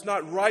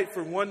not right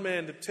for one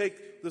man to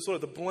take the sort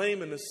of the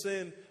blame and the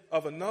sin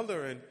of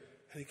another. And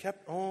he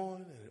kept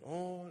on and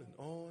on and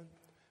on.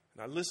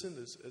 And I listened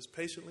as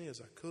patiently as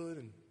I could.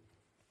 And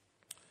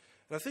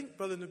I think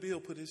Brother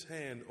Nabil put his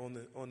hand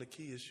on the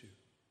key issue.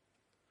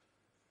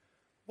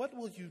 What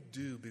will you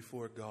do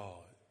before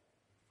God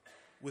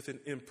with an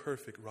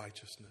imperfect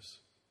righteousness?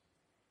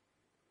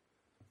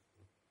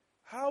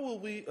 How will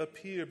we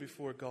appear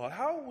before God?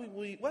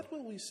 What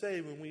will we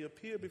say when we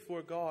appear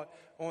before God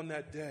on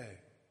that day?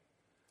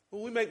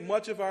 Will we make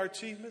much of our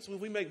achievements? Will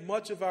we make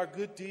much of our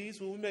good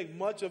deeds? Will we make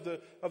much of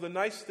the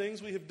nice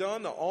things we have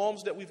done, the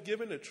alms that we've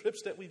given, the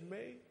trips that we've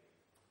made?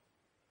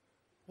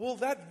 Will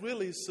that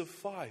really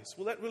suffice?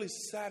 Will that really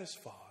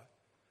satisfy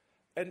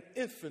an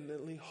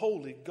infinitely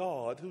holy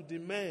God who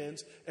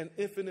demands an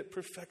infinite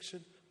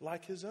perfection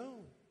like His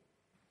own?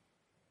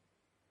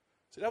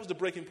 See, that was the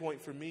breaking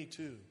point for me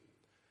too.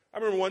 I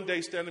remember one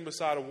day standing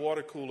beside a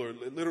water cooler,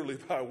 literally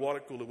by a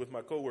water cooler with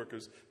my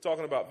coworkers,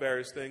 talking about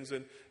various things.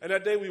 And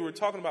that day we were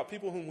talking about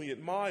people whom we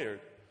admired.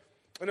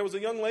 And there was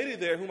a young lady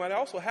there whom I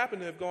also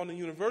happened to have gone to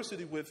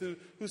university with who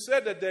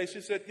said that day,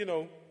 she said,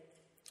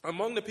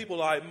 among the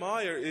people I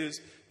admire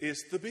is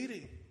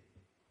Thabiti.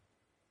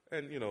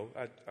 And,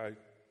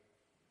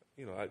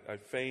 I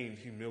feigned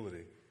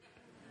humility.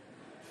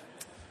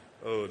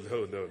 Oh,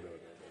 no.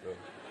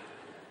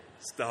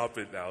 Stop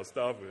it now,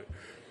 stop it.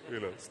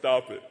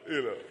 Stop it,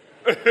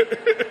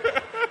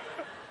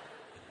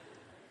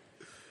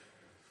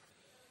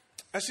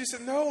 And she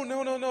said,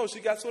 no. She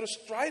got sort of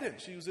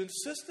strident. She was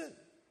insistent.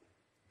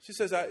 She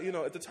says, at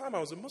the time I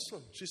was a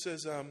Muslim. She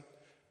says,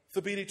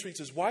 Thabiti treats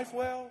his wife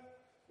well.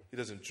 He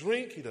doesn't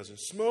drink. He doesn't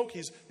smoke.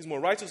 He's more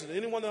righteous than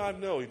anyone that I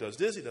know. He does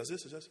this, he does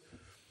this, he does.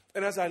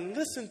 And as I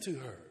listened to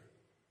her,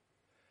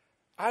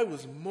 I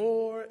was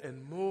more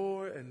and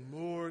more and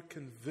more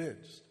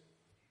convinced,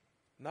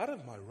 not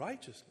of my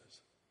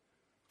righteousness,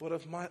 but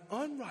of my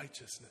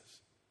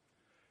unrighteousness.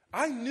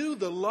 I knew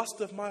the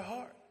lust of my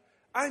heart.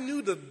 I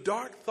knew the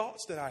dark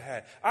thoughts that I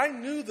had. I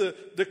knew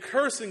the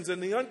cursings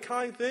and the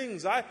unkind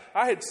things I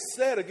had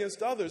said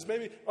against others,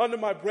 maybe under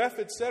my breath,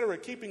 etc.,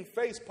 keeping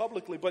face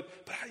publicly. But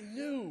I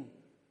knew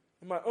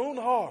in my own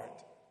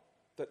heart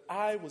that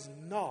I was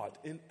not,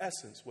 in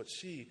essence, what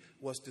she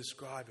was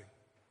describing.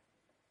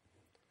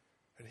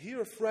 And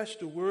hear afresh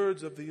the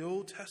words of the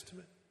Old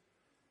Testament.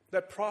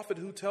 That prophet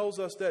who tells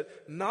us that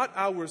not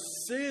our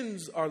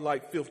sins are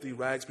like filthy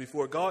rags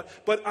before God,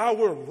 but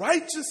our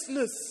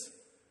righteousness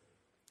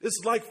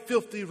is like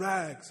filthy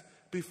rags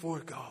before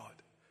God.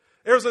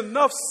 There's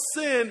enough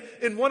sin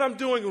in what I'm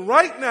doing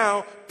right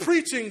now,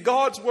 preaching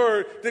God's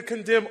word, to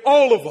condemn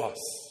all of us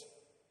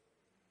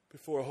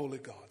before a holy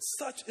God.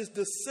 Such is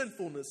the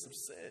sinfulness of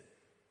sin.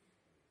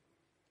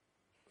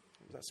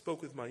 As I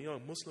spoke with my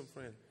young Muslim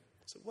friend,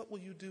 I said, what will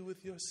you do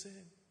with your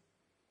sin?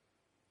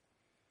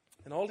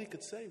 And all he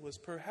could say was,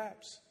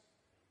 perhaps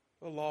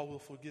Allah will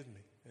forgive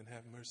me and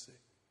have mercy.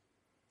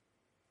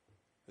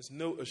 There's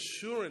no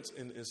assurance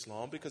in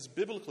Islam because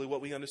biblically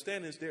what we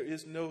understand is there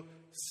is no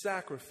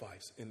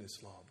sacrifice in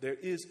Islam. There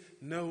is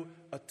no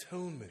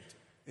atonement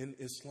in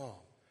Islam.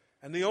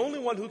 And the only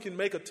one who can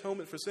make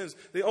atonement for sins,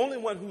 the only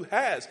one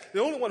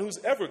who's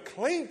ever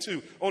claimed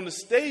to on the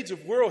stage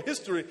of world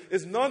history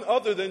is none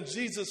other than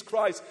Jesus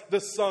Christ, the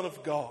Son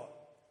of God.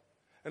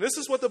 And this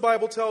is what the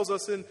Bible tells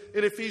us in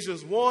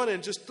Ephesians 1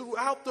 and just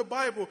throughout the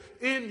Bible.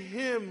 In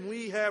Him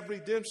we have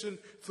redemption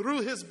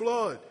through His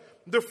blood,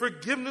 the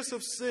forgiveness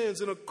of sins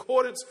in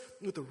accordance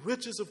with the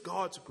riches of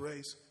God's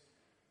grace.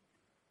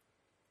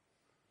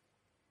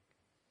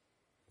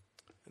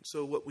 And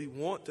so what we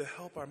want to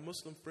help our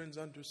Muslim friends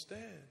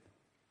understand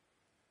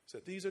is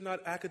that these are not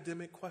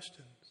academic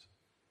questions.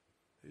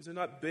 These are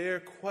not bare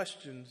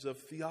questions of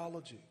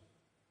theology.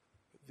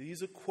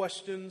 These are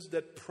questions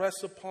that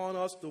press upon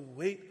us the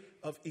weight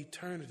of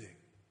eternity.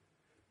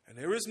 And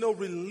there is no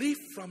relief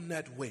from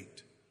that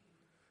weight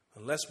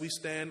unless we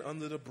stand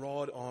under the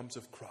broad arms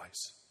of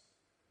Christ.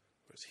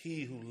 For it's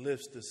He who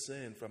lifts the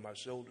sin from our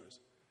shoulders.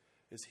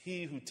 It's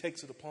He who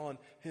takes it upon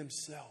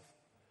Himself.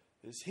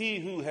 It's He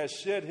who has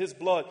shed His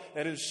blood,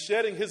 and in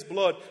shedding His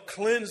blood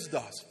cleansed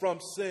us from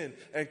sin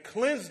and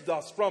cleansed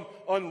us from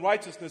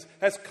unrighteousness,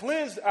 has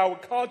cleansed our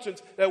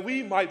conscience that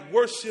we might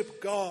worship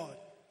God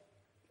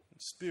in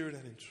spirit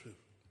and in truth.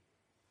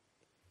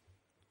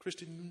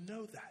 Christian, you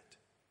know that.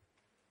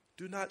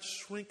 Do not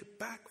shrink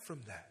back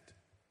from that.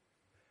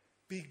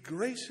 Be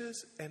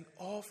gracious and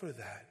offer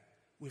that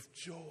with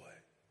joy.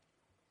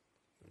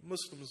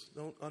 Muslims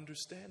don't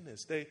understand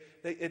this. They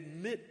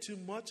admit too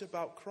much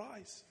about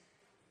Christ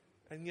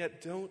and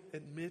yet don't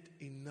admit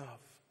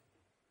enough.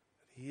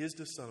 He is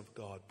the Son of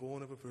God,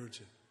 born of a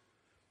virgin.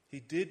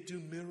 He did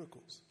do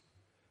miracles.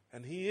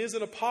 And he is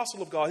an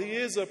apostle of God. He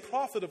is a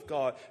prophet of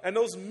God. And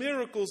those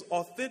miracles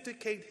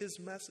authenticate his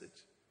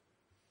message.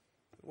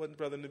 What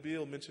Brother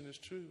Nabil mentioned is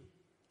true.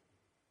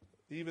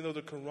 Even though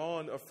the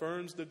Quran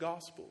affirms the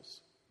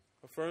Gospels,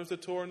 affirms the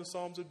Torah and the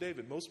Psalms of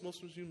David, most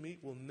Muslims you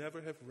meet will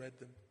never have read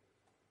them.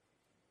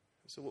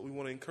 So what we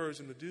want to encourage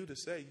them to do to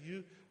say,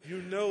 you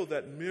know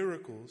that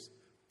miracles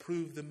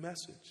prove the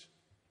message.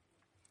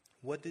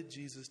 What did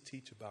Jesus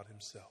teach about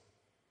himself?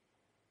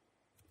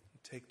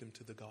 Take them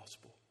to the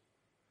gospel.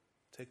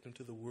 Take them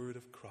to the word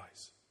of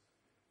Christ,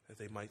 that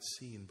they might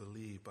see and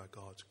believe by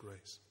God's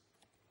grace.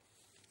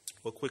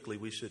 Well, quickly,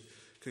 we should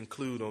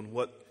conclude on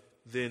what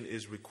then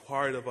is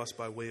required of us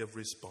by way of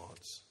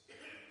response.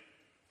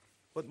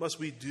 What must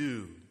we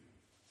do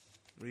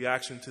in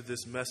reaction to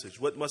this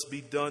message? What must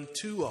be done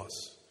to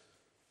us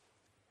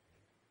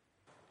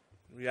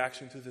in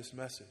reaction to this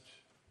message?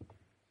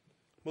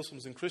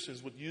 Muslims and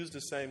Christians would use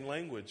the same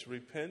language: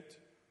 repent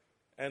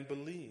and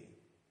believe.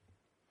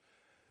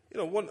 You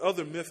know, one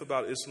other myth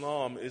about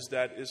Islam is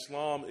that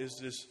Islam is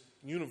this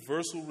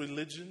universal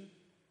religion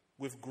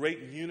with great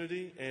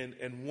unity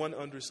and one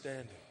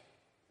understanding.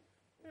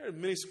 There are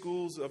many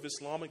schools of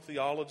Islamic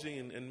theology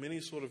and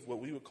many sort of what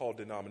we would call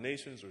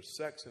denominations or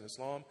sects in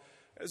Islam,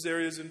 as there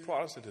is in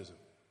Protestantism.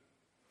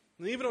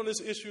 And even on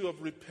this issue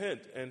of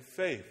repent and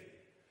faith,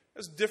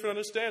 there's a different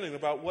understanding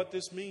about what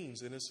this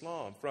means in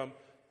Islam, from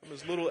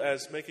as little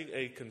as making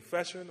a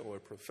confession or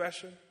a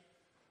profession,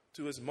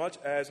 to as much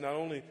as not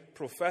only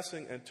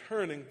professing and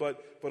turning,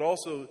 but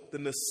also the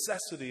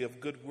necessity of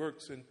good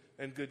works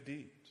and good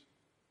deeds.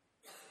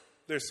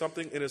 There's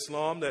something in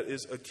Islam that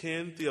is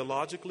akin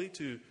theologically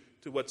to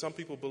what some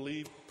people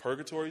believe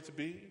purgatory to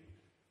be,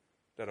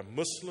 that a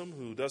Muslim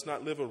who does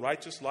not live a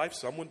righteous life,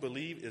 some would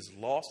believe is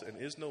lost and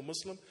is no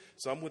Muslim.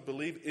 Some would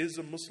believe is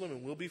a Muslim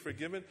and will be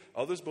forgiven.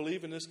 Others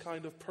believe in this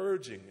kind of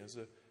purging as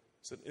an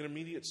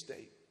intermediate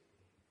state.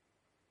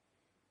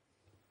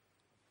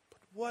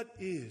 What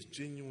is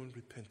genuine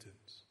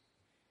repentance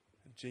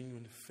and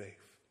genuine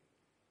faith?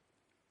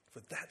 For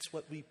that's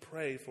what we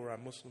pray for our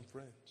Muslim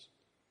friends.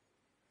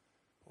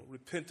 Well,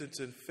 repentance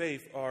and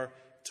faith are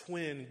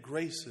twin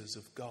graces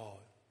of God,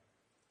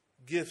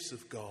 gifts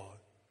of God.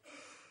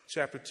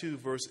 Chapter 2,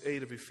 verse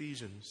 8 of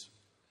Ephesians.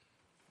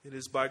 It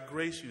is by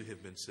grace you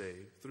have been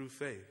saved, through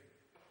faith.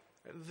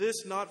 And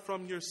this not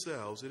from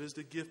yourselves, it is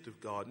the gift of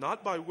God,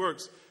 not by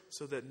works,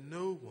 so that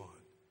no one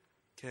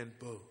can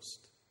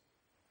boast.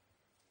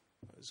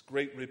 This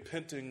great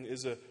repenting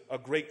is a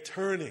great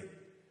turning.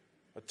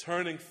 A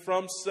turning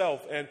from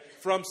self and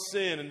from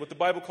sin and what the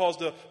Bible calls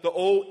the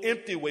old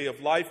empty way of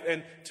life,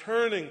 and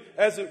turning,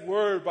 as it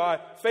were, by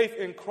faith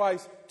in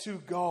Christ to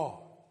God.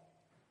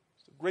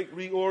 It's a great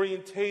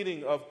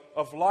reorientating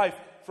of life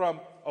from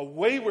a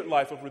wayward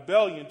life of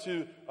rebellion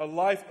to a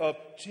life of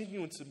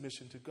genuine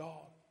submission to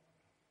God.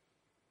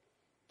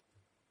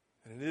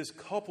 And it is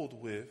coupled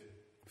with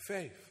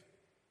faith.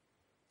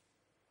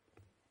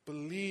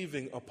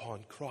 Believing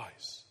upon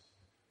Christ,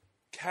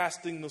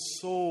 casting the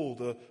soul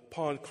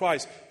upon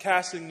Christ,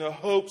 casting the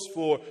hopes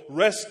for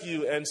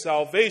rescue and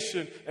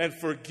salvation and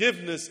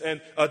forgiveness and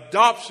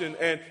adoption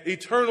and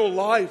eternal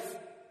life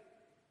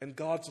and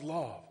God's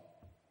love.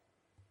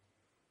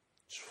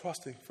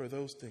 Trusting for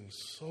those things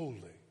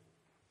solely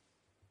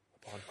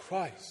upon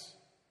Christ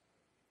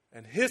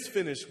and his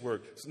finished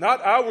work. It's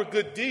not our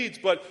good deeds,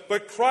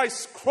 but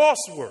Christ's cross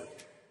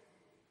work,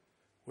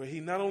 where he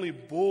not only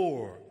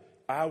bore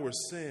our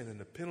sin and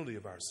the penalty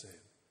of our sin,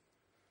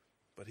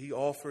 but he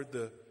offered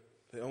the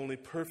only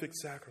perfect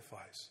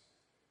sacrifice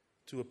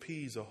to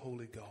appease a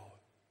holy God.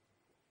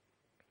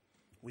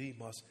 We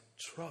must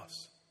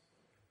trust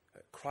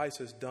that Christ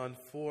has done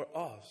for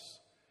us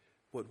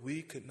what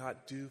we could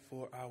not do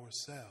for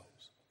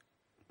ourselves,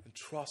 and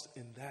trust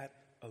in that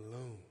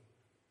alone.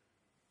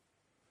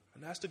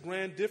 And that's the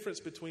grand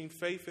difference between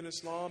faith in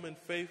Islam and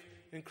faith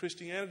in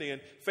Christianity,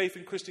 and faith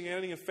in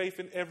Christianity and faith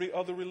in every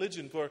other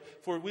religion.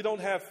 For we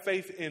don't have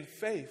faith in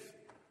faith.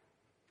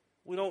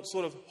 We don't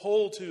sort of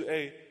hold to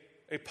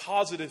a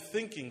positive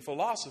thinking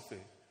philosophy.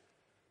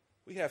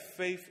 We have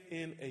faith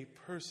in a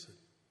person,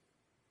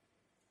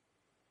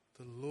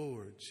 the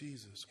Lord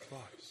Jesus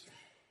Christ,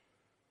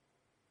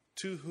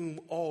 to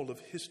whom all of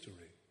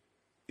history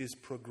is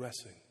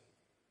progressing.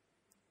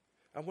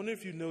 I wonder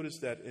if you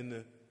noticed that in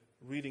the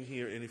reading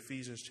here in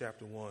Ephesians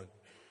chapter 1.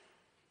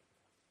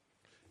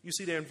 You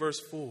see there in verse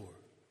 4,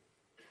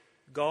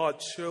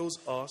 God chose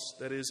us,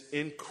 that is,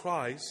 in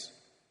Christ,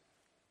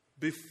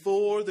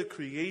 before the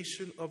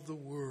creation of the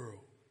world,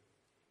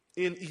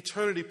 in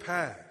eternity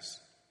past.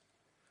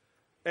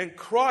 And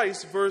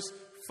Christ, verse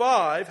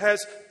 5,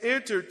 has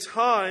entered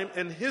time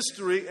and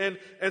history, and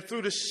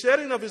through the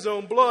shedding of his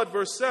own blood,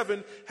 verse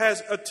 7,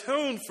 has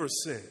atoned for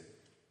sin.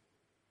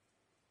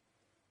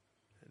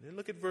 And then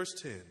look at verse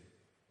 10.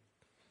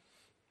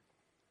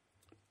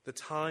 The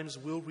times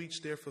will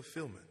reach their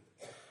fulfillment.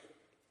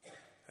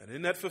 And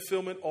in that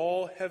fulfillment,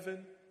 all heaven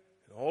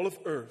and all of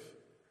earth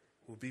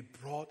will be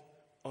brought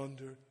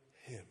under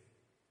him.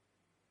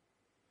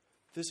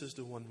 This is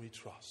the one we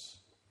trust.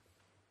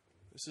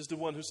 This is the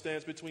one who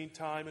stands between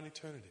time and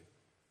eternity.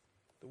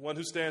 The one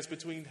who stands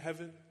between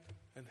heaven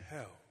and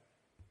hell.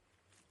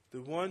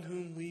 The one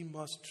whom we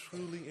must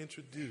truly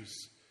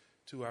introduce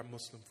to our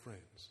Muslim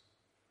friends.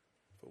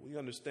 But we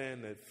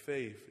understand that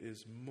faith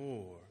is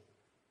more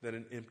than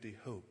an empty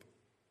hope.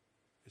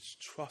 It's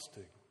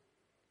trusting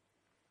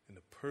in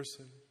the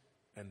person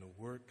and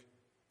the work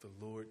of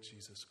the Lord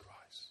Jesus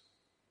Christ.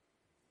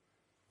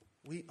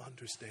 We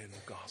understand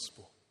the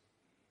gospel.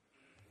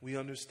 We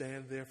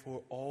understand,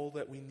 therefore, all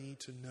that we need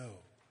to know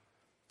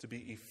to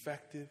be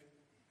effective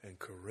and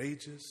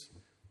courageous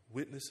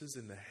witnesses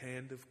in the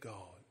hand of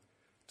God,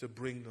 to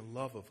bring the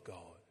love of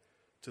God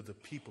to the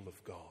people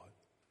of God,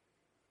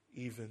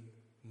 even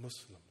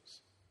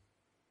Muslims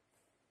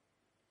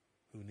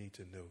who need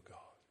to know God.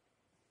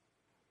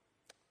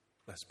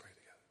 Let's pray together.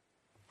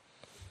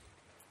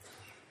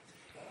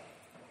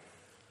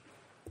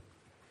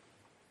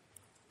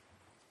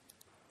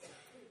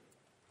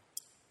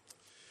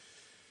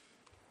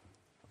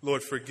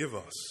 Lord, forgive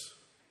us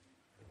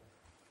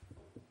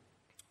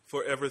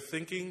for ever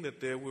thinking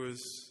that there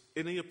was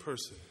any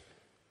person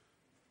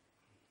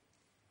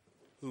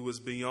who was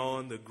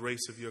beyond the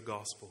grace of your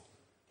gospel.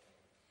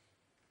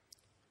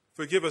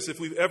 Forgive us if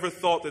we've ever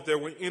thought that there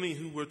were any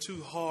who were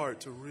too hard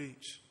to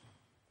reach.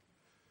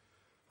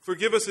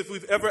 Forgive us if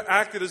we've ever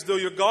acted as though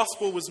your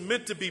gospel was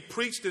meant to be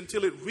preached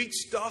until it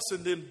reached us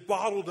and then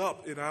bottled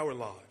up in our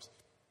lives.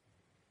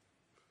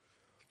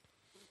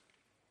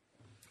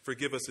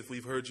 Forgive us if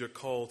we've heard your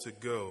call to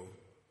go,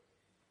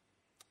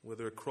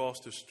 whether across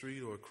the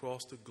street or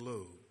across the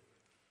globe,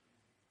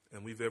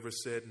 and we've ever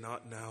said,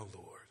 "Not now,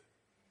 Lord."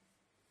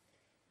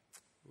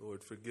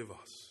 Lord, forgive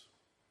us.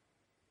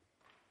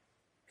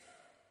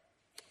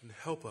 And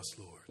help us,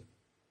 Lord.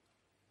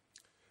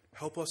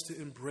 Help us to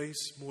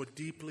embrace more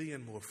deeply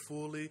and more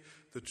fully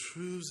the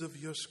truths of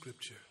your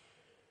scripture,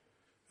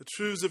 the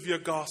truths of your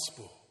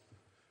gospel,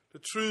 the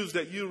truths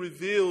that you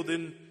revealed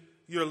in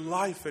your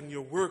life and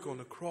your work on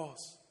the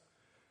cross.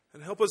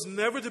 And help us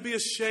never to be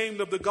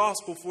ashamed of the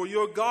gospel, for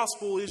your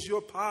gospel is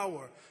your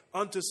power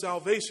unto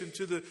salvation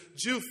to the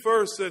Jew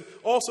first and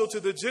also to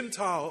the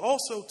Gentile,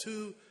 also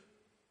to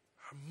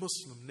our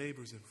Muslim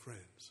neighbors and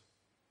friends.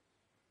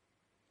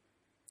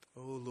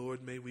 Oh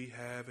Lord, may we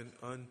have an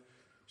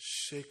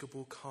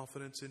unshakable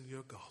confidence in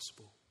your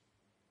gospel,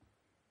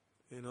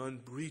 an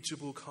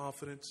unbreachable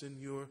confidence in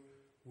your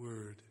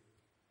word,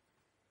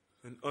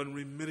 an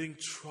unremitting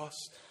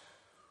trust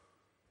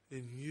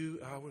in you,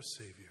 our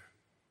Savior.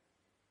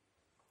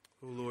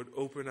 Oh Lord,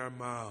 open our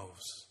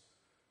mouths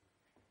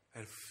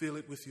and fill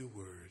it with your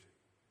word,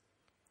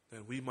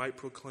 that we might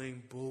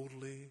proclaim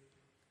boldly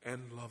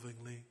and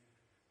lovingly,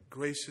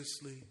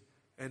 graciously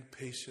and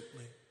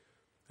patiently,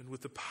 and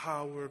with the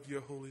power of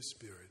your Holy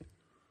Spirit,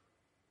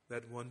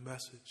 that one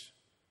message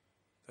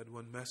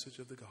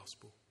of the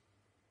gospel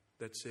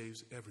that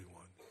saves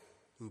everyone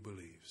who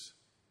believes.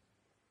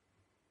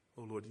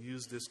 Oh Lord,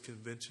 use this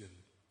convention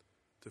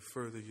to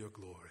further your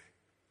glory.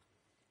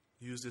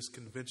 Use this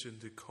convention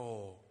to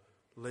call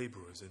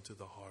laborers into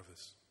the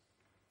harvest.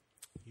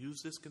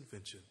 Use this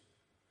convention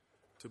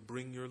to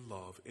bring your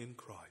love in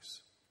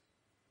Christ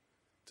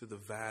to the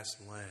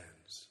vast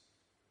lands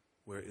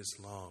where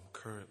Islam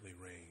currently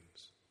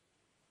reigns.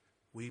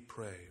 We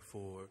pray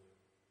for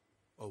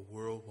a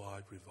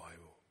worldwide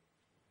revival.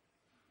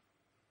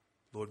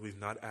 Lord, we've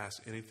not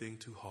asked anything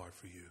too hard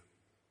for you.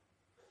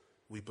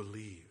 We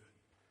believe.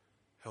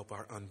 Help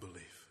our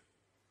unbelief.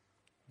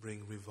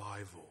 Bring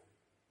revival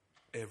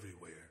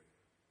everywhere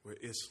where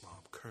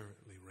Islam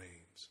currently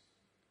reigns.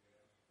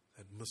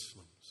 That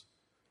Muslims,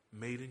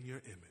 made in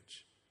your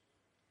image,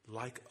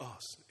 like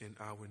us in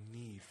our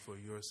need for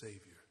your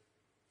Savior,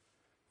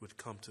 would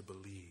come to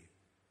believe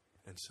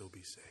and so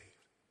be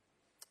saved.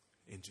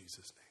 In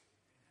Jesus' name,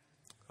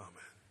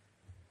 amen.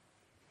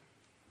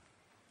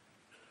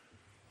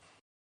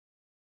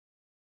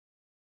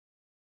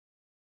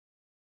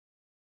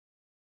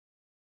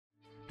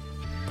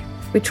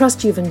 We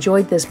trust you've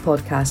enjoyed this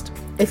podcast.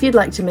 If you'd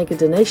like to make a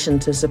donation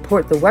to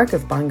support the work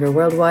of Bangor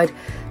Worldwide,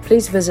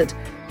 please visit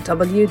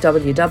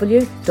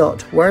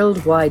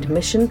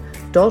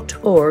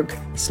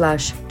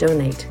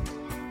www.worldwidemission.org/donate.